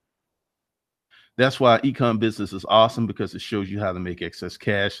 That's why ecom business is awesome, because it shows you how to make excess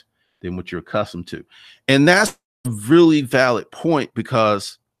cash than what you're accustomed to. And that's a really valid point,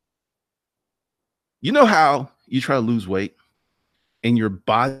 because you know how you try to lose weight and your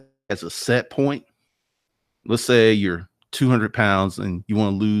body has a set point. Let's say you're 200 pounds and you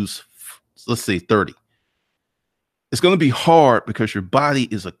want to lose, let's say 30. It's going to be hard because your body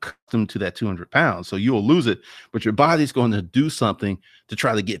is accustomed to that 200 pounds. So you'll lose it, but your body's going to do something to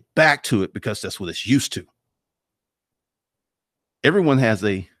try to get back to it because that's what it's used to. Everyone has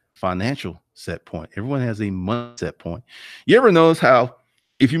a financial set point. Everyone has a money set point. You ever notice how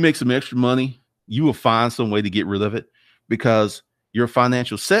if you make some extra money, you will find some way to get rid of it because your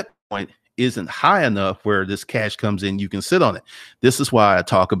financial set point isn't high enough where this cash comes in, you can sit on it. This is why I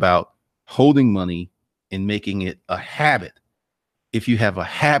talk about holding money and making it a habit. If you have a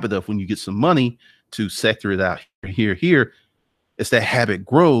habit of when you get some money to sector it out here, as that habit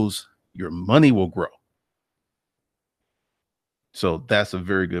grows, your money will grow. So that's a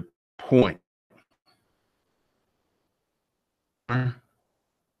very good point.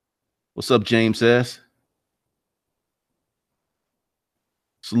 What's up, James S?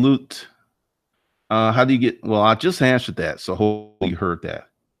 Salute. How do you get? Well, I just answered that, so hopefully you heard that.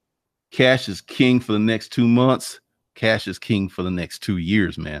 Cash is king for the next 2 months. Cash is king for the next 2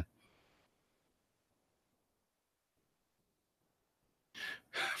 years, man.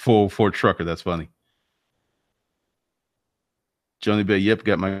 For a trucker, that's funny. Johnny Bay, yep,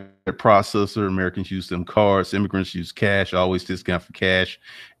 got my processor. Americans use them cards. Immigrants use cash. Always discount for cash.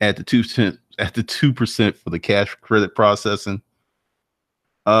 At the 2% for the cash credit processing.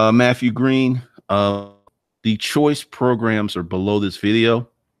 Matthew Green, the choice programs are below this video.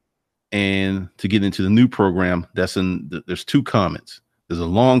 And to get into the new program, there's 2 comments. There's a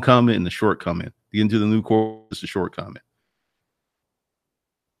long comment and a short comment. To get into the new course, it's a short comment.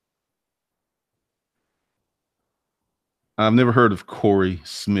 I've never heard of Corey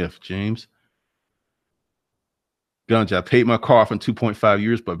Smith, James. Gunja, I paid my car off in 2.5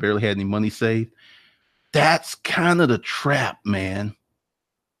 years, but barely had any money saved. That's kind of the trap, man.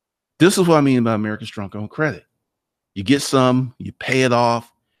 This is what I mean by America's drunk on credit. You get some, you pay it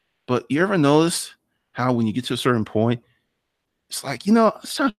off, but you ever notice how when you get to a certain point, it's like,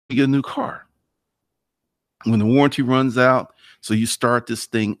 it's time to get a new car. When the warranty runs out, so you start this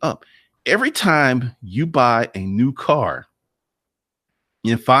thing up. Every time you buy a new car,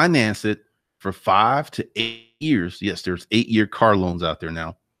 you finance it for 5 to 8 years. Yes, there's 8-year car loans out there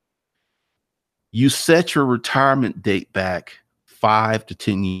now. You set your retirement date back 5 to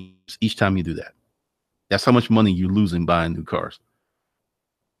 10 years each time you do that. That's how much money you're losing buying new cars.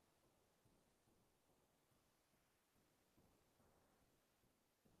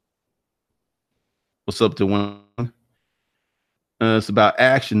 What's up, DeWan? It's about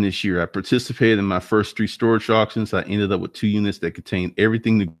action this year. I participated in my first 3 storage auctions. I ended up with 2 units that contained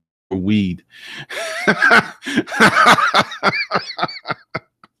everything to grow weed.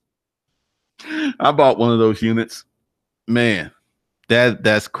 I bought one of those units. Man,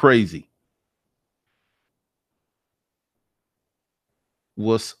 that's crazy.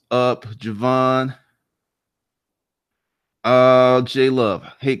 What's up, Javon? J Love.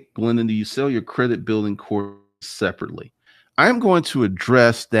 Hey, Glendon, do you sell your credit building course separately? I'm going to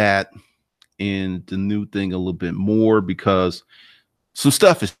address that in the new thing a little bit more because some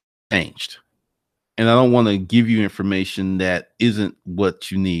stuff has changed. And I don't want to give you information that isn't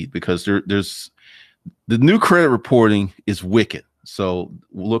what you need, because there's the new credit reporting is wicked. So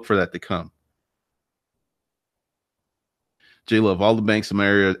we'll look for that to come. J Love, all the banks in my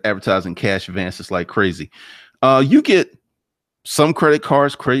area advertising cash advances like crazy. You get some credit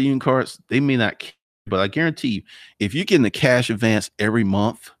cards, credit union cards, they may not care, but I guarantee you, if you're getting a cash advance every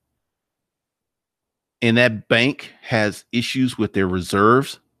month and that bank has issues with their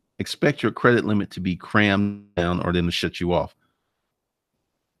reserves, expect your credit limit to be crammed down or them to shut you off.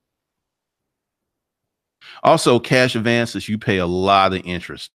 Also, cash advances, you pay a lot of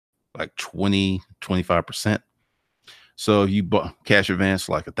interest, like 20, 25%. So if you bought cash advance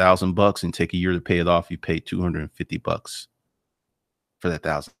like $1,000 and take a year to pay it off, you pay $250 for that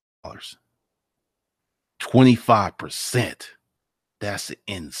 $1,000. 25%. That's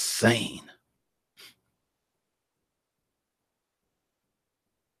insane.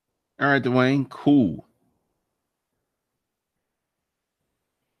 All right, Dwayne, cool.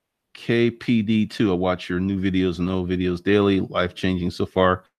 KPD2, I watch your new videos and old videos daily. Life changing so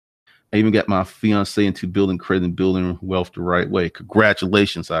far. I even got my fiance into building credit and building wealth the right way.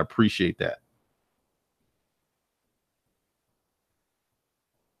 Congratulations. I appreciate that.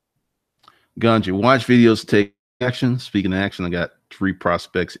 Ganja, watch videos, take action. Speaking of action, I got 3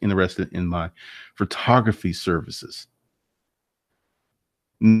 prospects interested in my photography services.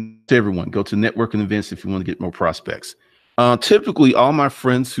 To everyone, go to networking events if you want to get more prospects. Typically, all my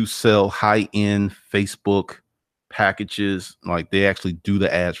friends who sell high-end Facebook packages, like they actually do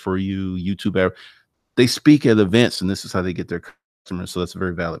the ads for you, YouTube ad, they speak at events, and this is how they get their customers. So that's a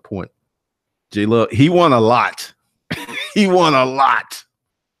very valid point. J Love, he won a lot. He won a lot.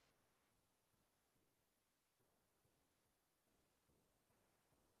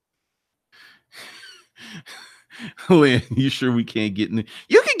 Lynn, you sure we can't get new?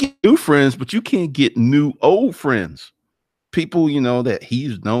 You can get new friends, but you can't get new old friends. People, you know, that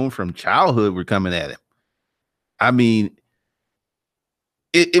he's known from childhood were coming at him. I mean,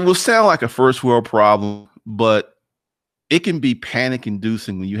 it will sound like a first world problem, but it can be panic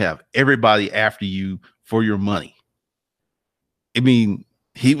inducing when you have everybody after you for your money. I mean,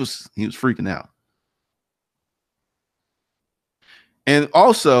 he was freaking out. And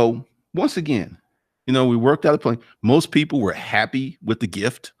also, once again, you know, we worked out a plan. Most people were happy with the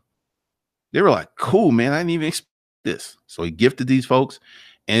gift. They were like, cool, man. I didn't even expect this. So he gifted these folks,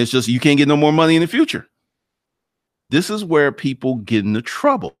 and it's just you can't get no more money in the future. This is where people get into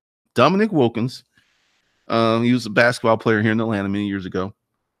trouble. Dominic Wilkins, he was a basketball player here in Atlanta many years ago.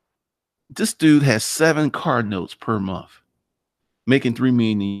 This dude has 7 card notes per month, making 3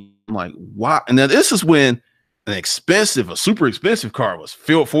 million. I'm like, wow. And now this is when a super expensive car was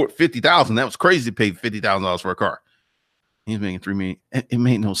filled for 50,000. That was crazy to pay $50,000 for a car. He's making 3 million. It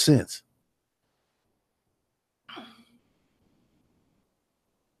made no sense.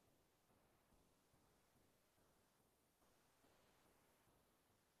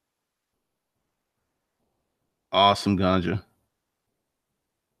 Awesome, Ganja.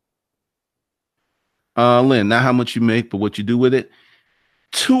 Lynn, not how much you make, but what you do with it.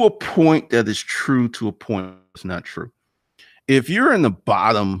 To a point that is true, to a point that's not true. If you're in the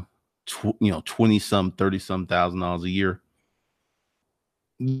bottom, 20 some, 30 some $1,000 a year,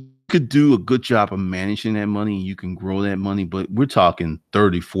 you could do a good job of managing that money. You can grow that money, but we're talking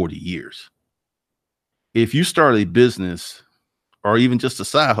 30, 40 years. If you start a business or even just a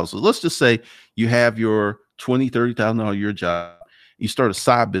side hustle, let's just say you have your 20, $30,000 a year job, you start a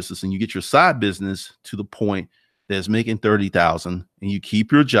side business and you get your side business to the point that's making 30,000 and you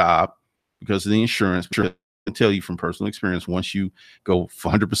keep your job because of the insurance. I can tell you from personal experience, once you go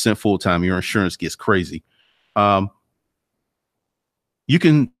 100% full time, your insurance gets crazy. You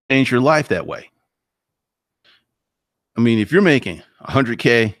can change your life that way. I mean, if you're making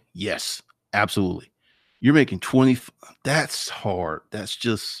 100K, yes, absolutely. You're making 20, that's hard. That's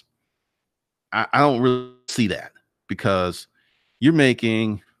just, I don't really see that because you're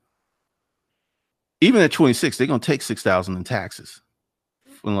making, even at 26, they're going to take 6,000 in taxes.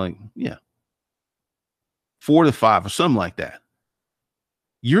 And like, yeah, 4 to 5 or something like that.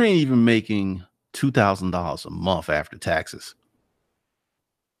 You ain't even making $2,000 a month after taxes.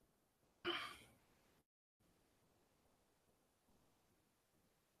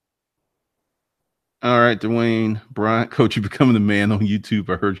 All right, Dwayne Bryant, coach, you becoming the man on YouTube.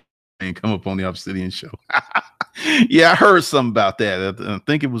 I heard you come up on the Obsidian show. Yeah, I heard something about that. I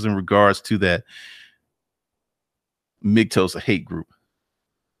think it was in regards to that MGTOW's a hate group.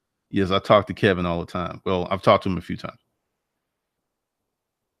 Yes, I talk to Kevin all the time. Well, I've talked to him a few times.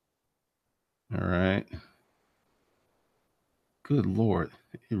 All right. Good Lord.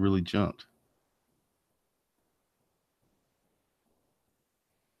 It really jumped.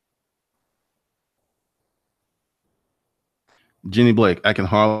 Jenny Blake, I can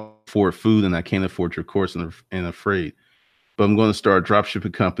hardly afford food and I can't afford your course and afraid. But I'm going to start a drop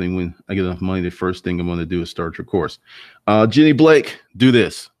shipping company when I get enough money. The first thing I'm going to do is start your course. Jenny Blake, do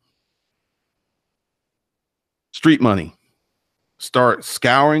this. Street money. Start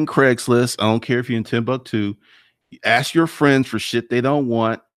scouring Craigslist. I don't care if you're in Timbuktu. Ask your friends for shit they don't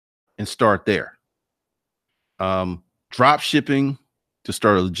want and start there. Drop shipping, to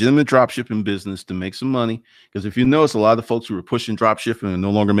start a legitimate drop shipping business to make some money. Because if you notice, a lot of the folks who were pushing drop shipping are no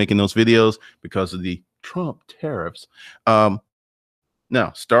longer making those videos because of the Trump tariffs.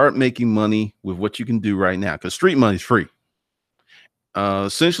 Now start making money with what you can do right now, because street money is free.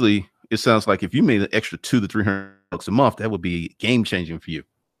 Essentially, it sounds like if you made an extra $200 to $300 a month, that would be game changing for you.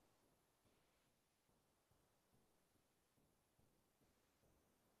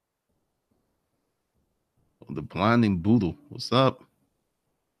 The blinding boodle, what's up?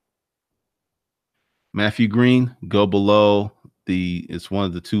 Matthew Green, go below. It's one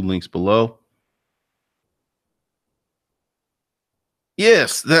of the two links below.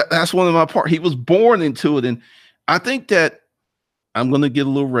 Yes, that's one of my part. He was born into it. And I think that I'm going to get a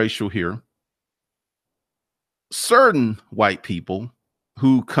little racial here. Certain white people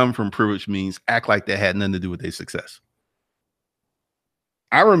who come from privileged means act like that had nothing to do with their success.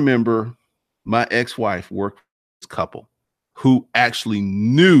 I remember my ex-wife worked with this couple who actually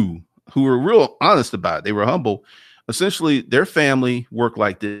knew, who were real honest about it. They were humble. Essentially, their family worked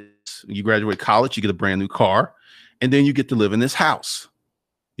like this. You graduate college, you get a brand new car, and then you get to live in this house.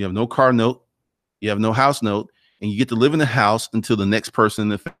 You have no car note, you have no house note, and you get to live in the house until the next person in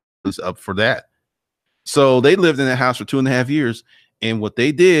the family is up for that. So they lived in that house for 2.5 years. And what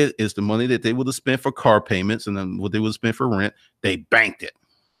they did is the money that they would have spent for car payments and then what they would have spent for rent, they banked it.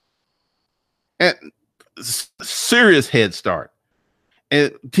 And serious head start.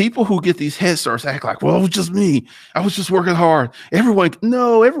 And people who get these head starts act like, well, it was just me. I was just working hard. Everyone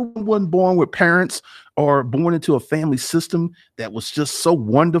wasn't born with parents or born into a family system that was just so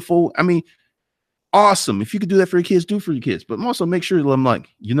wonderful. I mean, awesome. If you could do that for your kids, do it for your kids. But also make sure I'm like,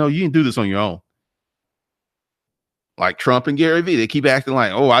 you didn't do this on your own. Like Trump and Gary Vee, they keep acting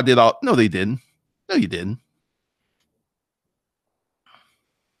like, oh, I did all. No, they didn't. No, you didn't.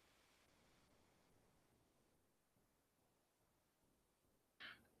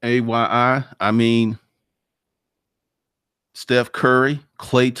 AYI, I mean, Steph Curry,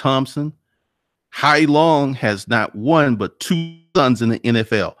 Klay Thompson, Hai Long has not one but two sons in the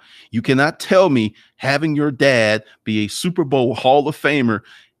NFL. You cannot tell me having your dad be a Super Bowl Hall of Famer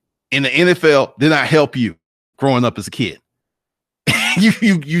in the NFL did not help you growing up as a kid.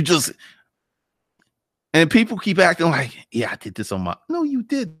 you just, and people keep acting like, yeah, I did this on my. No, you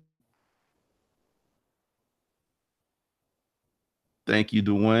didn't. Thank you,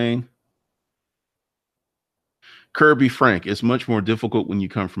 Dwayne. Kirby Frank, it's much more difficult when you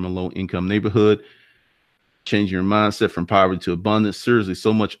come from a low income neighborhood. Change your mindset from poverty to abundance. Seriously,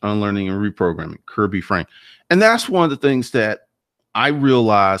 so much unlearning and reprogramming. Kirby Frank. And that's one of the things that I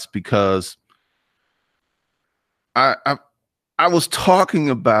realized because I was talking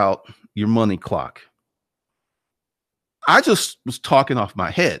about your money clock. I just was talking off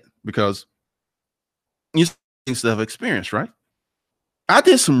my head because you things that I've experienced, right? I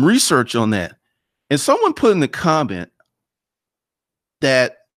did some research on that. And someone put in the comment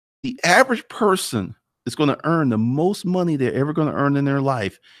that the average person is going to earn the most money they're ever going to earn in their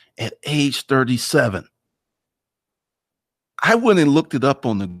life at age 37. I went and looked it up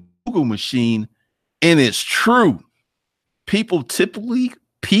on the Google machine, and it's true. People typically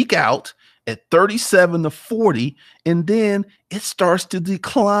peak out at 37 to 40, and then it starts to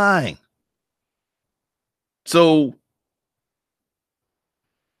decline. So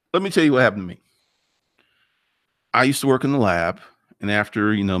let me tell you what happened to me. I used to work in the lab, and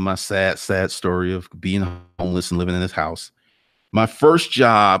after, my sad story of being homeless and living in this house, my first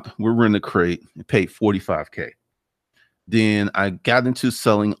job, we were in the crate, it paid $45K. Then I got into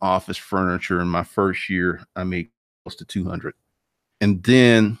selling office furniture. In my first year, I made close to 200. And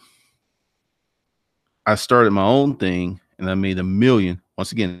then I started my own thing and I made $1 million.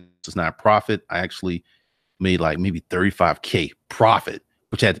 Once again, it's not a profit. I actually made like maybe 35K profit,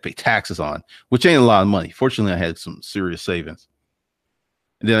 which I had to pay taxes on, which ain't a lot of money. Fortunately, I had some serious savings.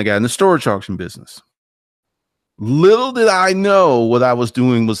 And then I got in the storage auction business. Little did I know what I was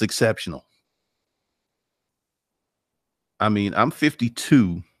doing was exceptional. I mean, I'm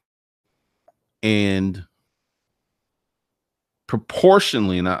 52, and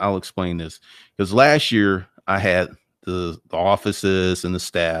proportionally, and I'll explain this, because last year I had the offices and the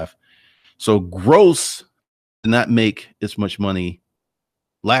staff. So gross did not make as much money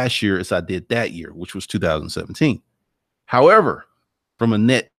last year as I did that year, which was 2017. However, from a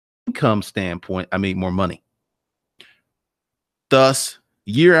net income standpoint, I made more money. Thus,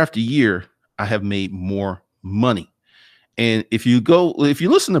 year after year, I have made more money. And if you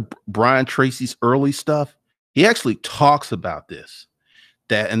listen to Brian Tracy's early stuff, he actually talks about this,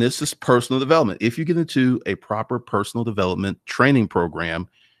 and this is personal development. If you get into a proper personal development training program,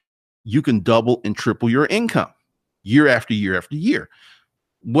 you can double and triple your income year after year after year.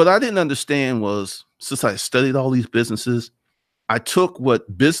 What I didn't understand was, since I studied all these businesses, I took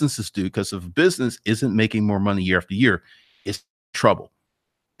what businesses do, because if a business isn't making more money year after year, it's trouble.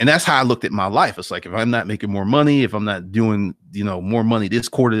 And that's how I looked at my life. It's like, if I'm not making more money, if I'm not doing, more money this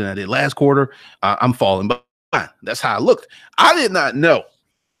quarter than I did last quarter, I'm falling behind. That's how I looked. I did not know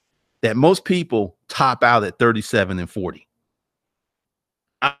that most people top out at 37 and 40.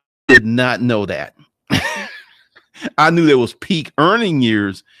 I did not know that. I knew there was peak earning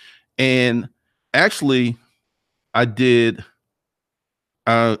years. And actually, I did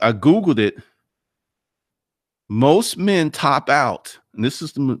I Googled it. Most men top out, and this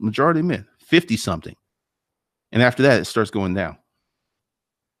is the majority of men, 50 something. And after that, it starts going down.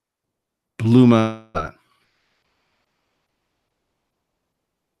 Blew my mind.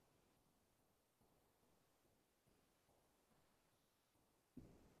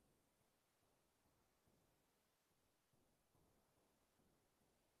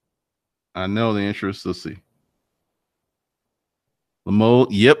 I know the interest. Let's see. Lamo,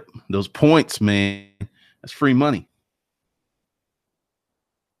 yep, those points, man. That's free money.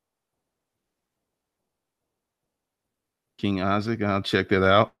 King Isaac, I'll check that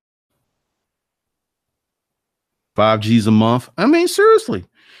out. 5 G's a month. I mean, seriously.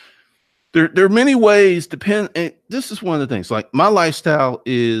 There are many ways, this is one of the things. Like my lifestyle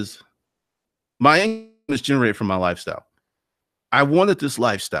is my income is generated from my lifestyle. I wanted this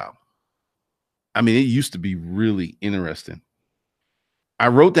lifestyle. I mean, it used to be really interesting. I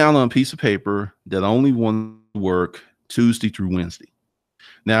wrote down on a piece of paper that I only want to work Tuesday through Wednesday.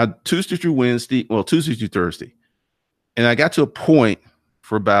 Now, Tuesday through Wednesday, well, Tuesday through Thursday. And I got to a point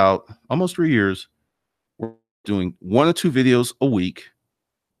for about almost 3 years where doing 1 or 2 videos a week,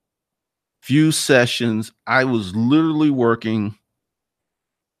 few sessions. I was literally working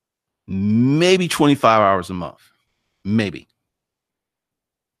maybe 25 hours a month, maybe.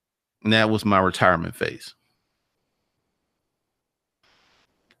 And that was my retirement phase.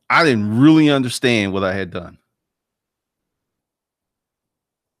 I didn't really understand what I had done.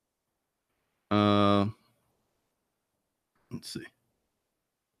 Let's see.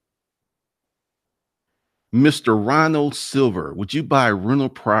 Mr. Ronald Silver, would you buy rental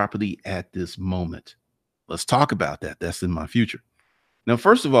property at this moment? Let's talk about that. That's in my future. Now,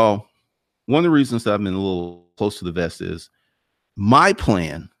 first of all, one of the reasons that I've been a little close to the vest is my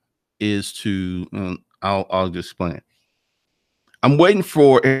plan is to, I'll just explain it. I'm waiting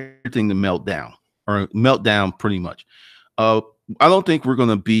for everything to melt down or melt down pretty much. I don't think we're going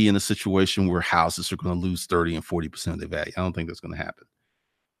to be in a situation where houses are going to lose 30 and 40% of their value. I don't think that's going to happen.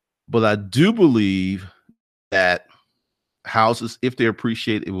 But I do believe that houses, if they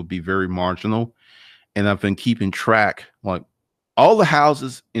appreciate, it will be very marginal. And I've been keeping track, like all the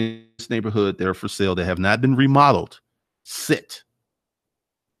houses in this neighborhood that are for sale that have not been remodeled sit.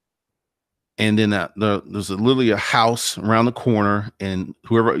 And then there's literally a house around the corner, and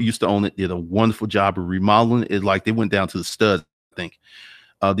whoever used to own it did a wonderful job of remodeling it. Like they went down to the studs, I think.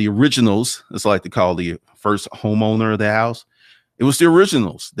 The originals, it's like they call the first homeowner of the house. It was the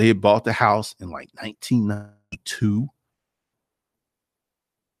originals. They had bought the house in like 1992,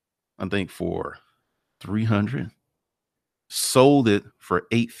 I think, for 300, sold it for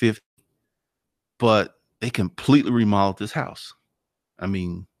 850, but they completely remodeled this house. I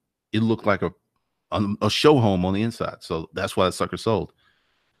mean, it looked like a show home on the inside. So that's why that sucker sold.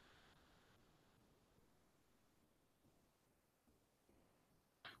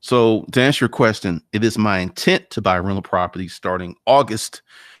 So to answer your question, it is my intent to buy rental property starting August,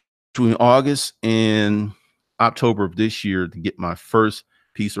 between August and October of this year to get my first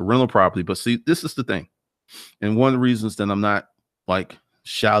piece of rental property. But see, this is the thing. And one of the reasons that I'm not like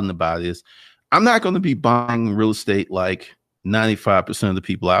shouting about it is I'm not going to be buying real estate like 95% of the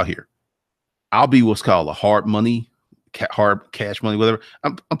people out here. I'll be what's called a hard cash money, whatever.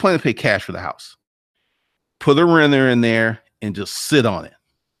 I'm planning to pay cash for the house. Put a renter in there and just sit on it.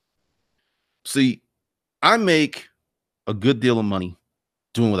 See, I make a good deal of money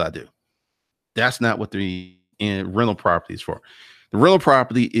doing what I do. That's not what the rental property is for. The rental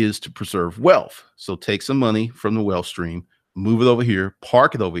property is to preserve wealth. So take some money from the wealth stream, move it over here,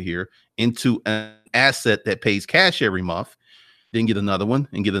 park it over here into an asset that pays cash every month, then get another one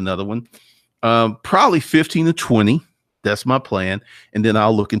and get another one. Probably 15 to 20. That's my plan. And then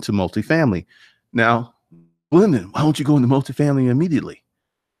I'll look into multifamily. Now, Lyndon, why don't you go into multifamily immediately?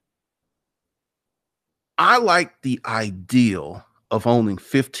 I like the ideal of owning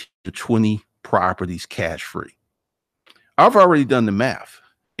 15 to 20 properties cash free. I've already done the math.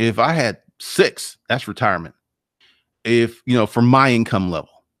 If I had 6, that's retirement. If, for my income level,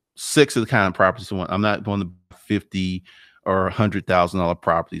 6 of the kind of properties I want. I'm not going to buy 50 or $100,000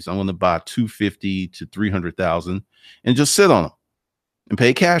 properties. I'm going to buy 250 to 300,000 and just sit on them and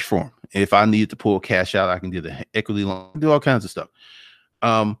pay cash for them. If I need to pull cash out, I can do the equity loan, do all kinds of stuff.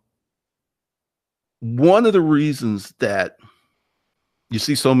 One of the reasons that you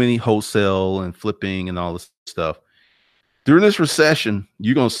see so many wholesale and flipping and all this stuff during this recession,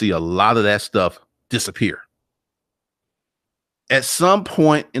 you're going to see a lot of that stuff disappear. At some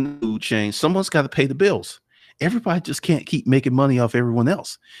point in the food chain, someone's got to pay the bills. Everybody just can't keep making money off everyone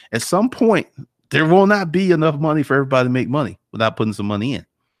else. At some point, there will not be enough money for everybody to make money without putting some money in.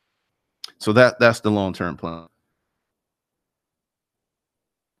 So that's the long-term plan.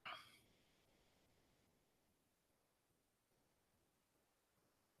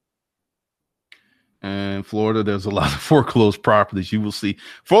 In Florida, there's a lot of foreclosed properties. You will see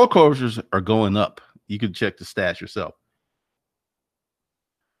foreclosures are going up. You can check the stats yourself.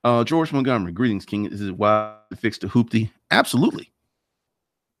 George Montgomery, greetings, King. Is it why to fix the hoopty? Absolutely.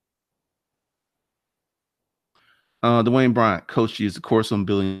 Dwayne Bryant, Coach G, is the course on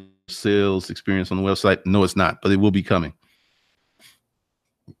building sales experience on the website. No, it's not, but it will be coming.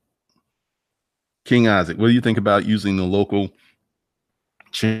 King Isaac, what do you think about using the local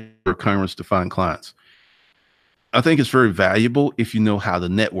chamber of commerce to find clients? I think it's very valuable if you know how to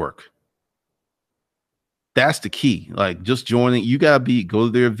network. That's the key. Like just joining, you gotta go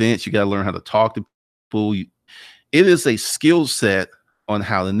to their events. You gotta learn how to talk to people. It is a skill set on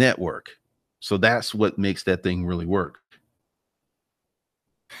how to network. So that's what makes that thing really work.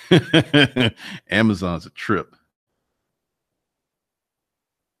 Amazon's a trip.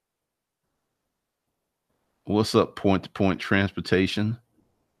 What's up, point-to-point transportation?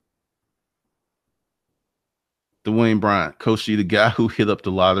 Dwayne Bryant, Coach G, the guy who hit up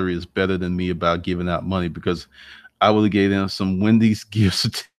the lottery is better than me about giving out money because I would have gave him some Wendy's gift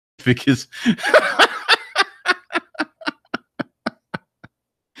certificates.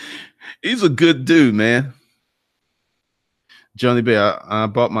 He's a good dude, man. Johnny Bay, I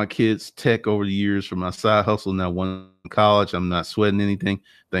bought my kids tech over the years for my side hustle. Now one in college. I'm not sweating anything.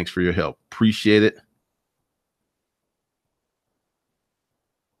 Thanks for your help. Appreciate it.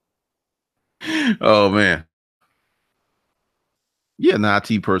 Oh, man. Yeah, an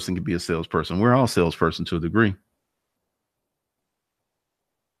IT person can be a salesperson. We're all salesperson to a degree.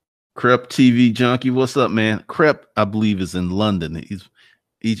 Crep TV junkie, what's up, man? Crep, I believe, is in London.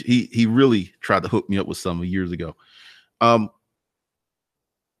 He really tried to hook me up with some years ago.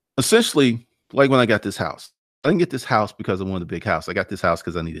 Essentially, like when I got this house, I didn't get this house because I wanted a big house. I got this house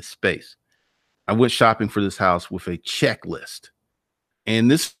because I needed space. I went shopping for this house with a checklist,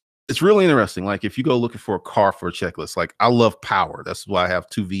 and this it's really interesting. Like if you go looking for a car for a checklist, like I love power. That's why I have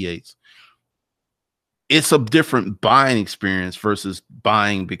two V8s. It's a different buying experience versus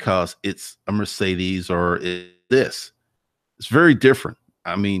buying because it's a Mercedes or this. It's very different.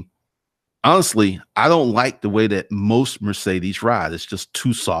 I mean, honestly, I don't like the way that most Mercedes ride. It's just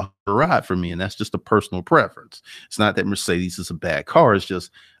too soft a ride for me, and that's just a personal preference. It's not that Mercedes is a bad car. It's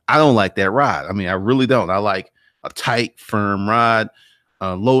just I don't like that ride. I mean, I really don't. I like a tight, firm ride,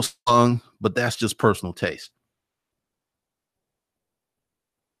 low slung, but that's just personal taste.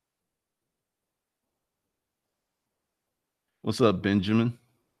 What's up, Benjamin?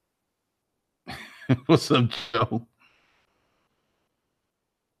 What's up, Joe?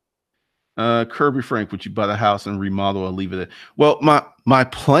 Kirby Frank, would you buy the house and remodel or leave it? Well, my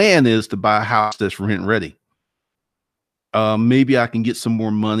plan is to buy a house that's rent ready. Maybe I can get some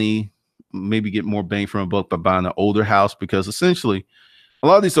more money, maybe get more bang for my buck by buying an older house because essentially a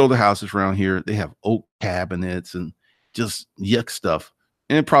lot of these older houses around here, they have oak cabinets and just yuck stuff.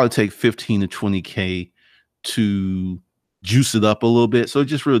 And it probably take 15 to 20K to juice it up a little bit. So it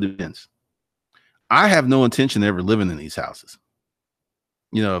just really depends. I have no intention of ever living in these houses.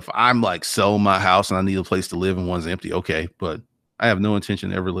 You know, if I'm like selling my house and I need a place to live and one's empty, okay, but I have no intention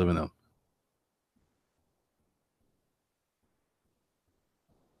of ever living in them.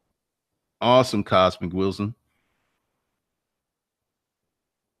 Awesome, Cosmic Wilson.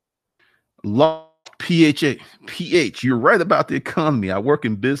 Lost PH. You're right about the economy. I work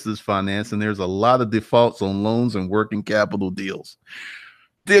in business finance, and there's a lot of defaults on loans and working capital deals.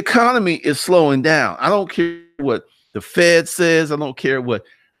 The economy is slowing down. I don't care what the Fed says. I don't care what.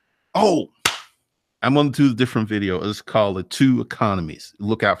 Oh, I'm going to do a different video. It's called The Two Economies.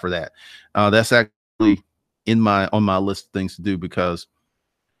 Look out for that. That's actually on my list of things to do because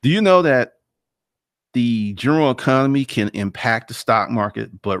do you know that the general economy can impact the stock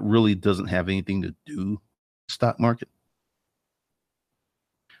market, but really doesn't have anything to do with the stock market?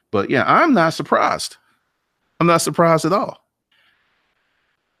 But yeah, I'm not surprised. I'm not surprised at all.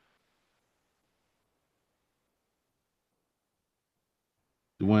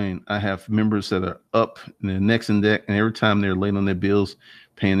 Dwayne, I have members that are up in their next and deck, and every time they're late on their bills,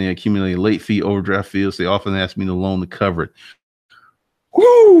 paying their accumulated late fee overdraft fees, they often ask me to loan to cover it.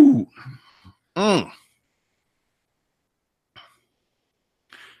 Woo!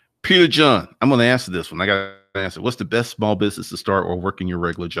 Peter John, I'm going to answer this one. I got to answer. What's the best small business to start or working your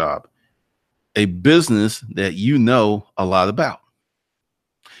regular job? A business that you know a lot about.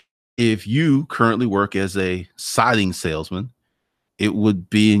 If you currently work as a siding salesman it would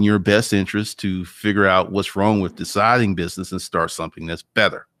be in your best interest to figure out what's wrong with deciding business and start something that's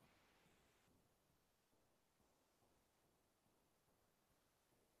better.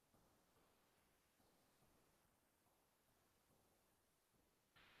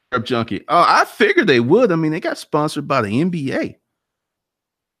 Junkie. Oh, I figured they would. I mean, they got sponsored by the NBA.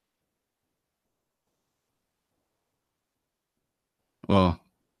 Well,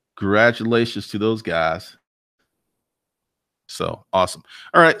 congratulations to those guys. So awesome.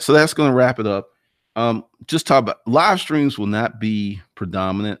 All right. So that's going to wrap it up. Just talk about live streams will not be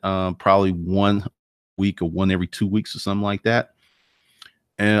predominant. Probably 1 week or one every 2 weeks or something like that.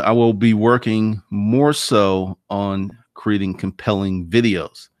 And I will be working more so on creating compelling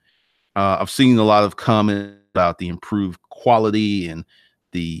videos. I've seen a lot of comments about the improved quality and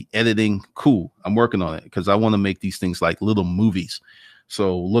the editing. Cool. I'm working on it because I want to make these things like little movies.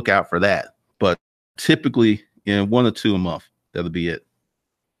 So look out for that. But typically, one or two a month. That'll be it.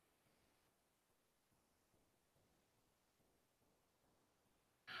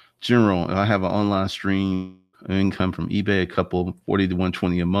 General, I have an online stream income from eBay, a couple 40 to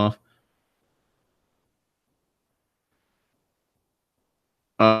 120 a month.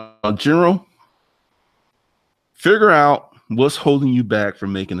 General, figure out what's holding you back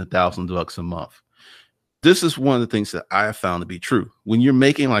from making $1,000 a month. This is one of the things that I have found to be true. When you're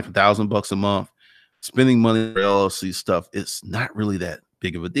making like $1,000 a month, spending money for LLC stuff, it's not really that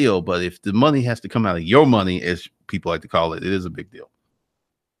big of a deal. But if the money has to come out of your money, as people like to call it, it is a big deal.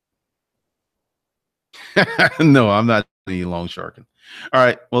 No, I'm not any long sharking. All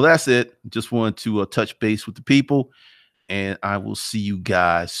right. Well, that's it. Just wanted to touch base with the people, and I will see you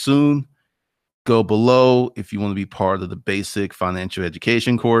guys soon. Go below if you want to be part of the basic financial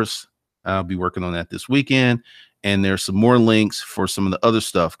education course. I'll be working on that this weekend. And there's some more links for some of the other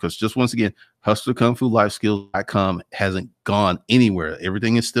stuff. Because just once again, hustlerkungfulifeskills.com hasn't gone anywhere.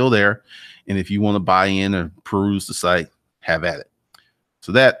 Everything is still there. And if you want to buy in or peruse the site, have at it.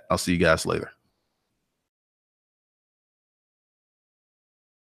 So I'll see you guys later.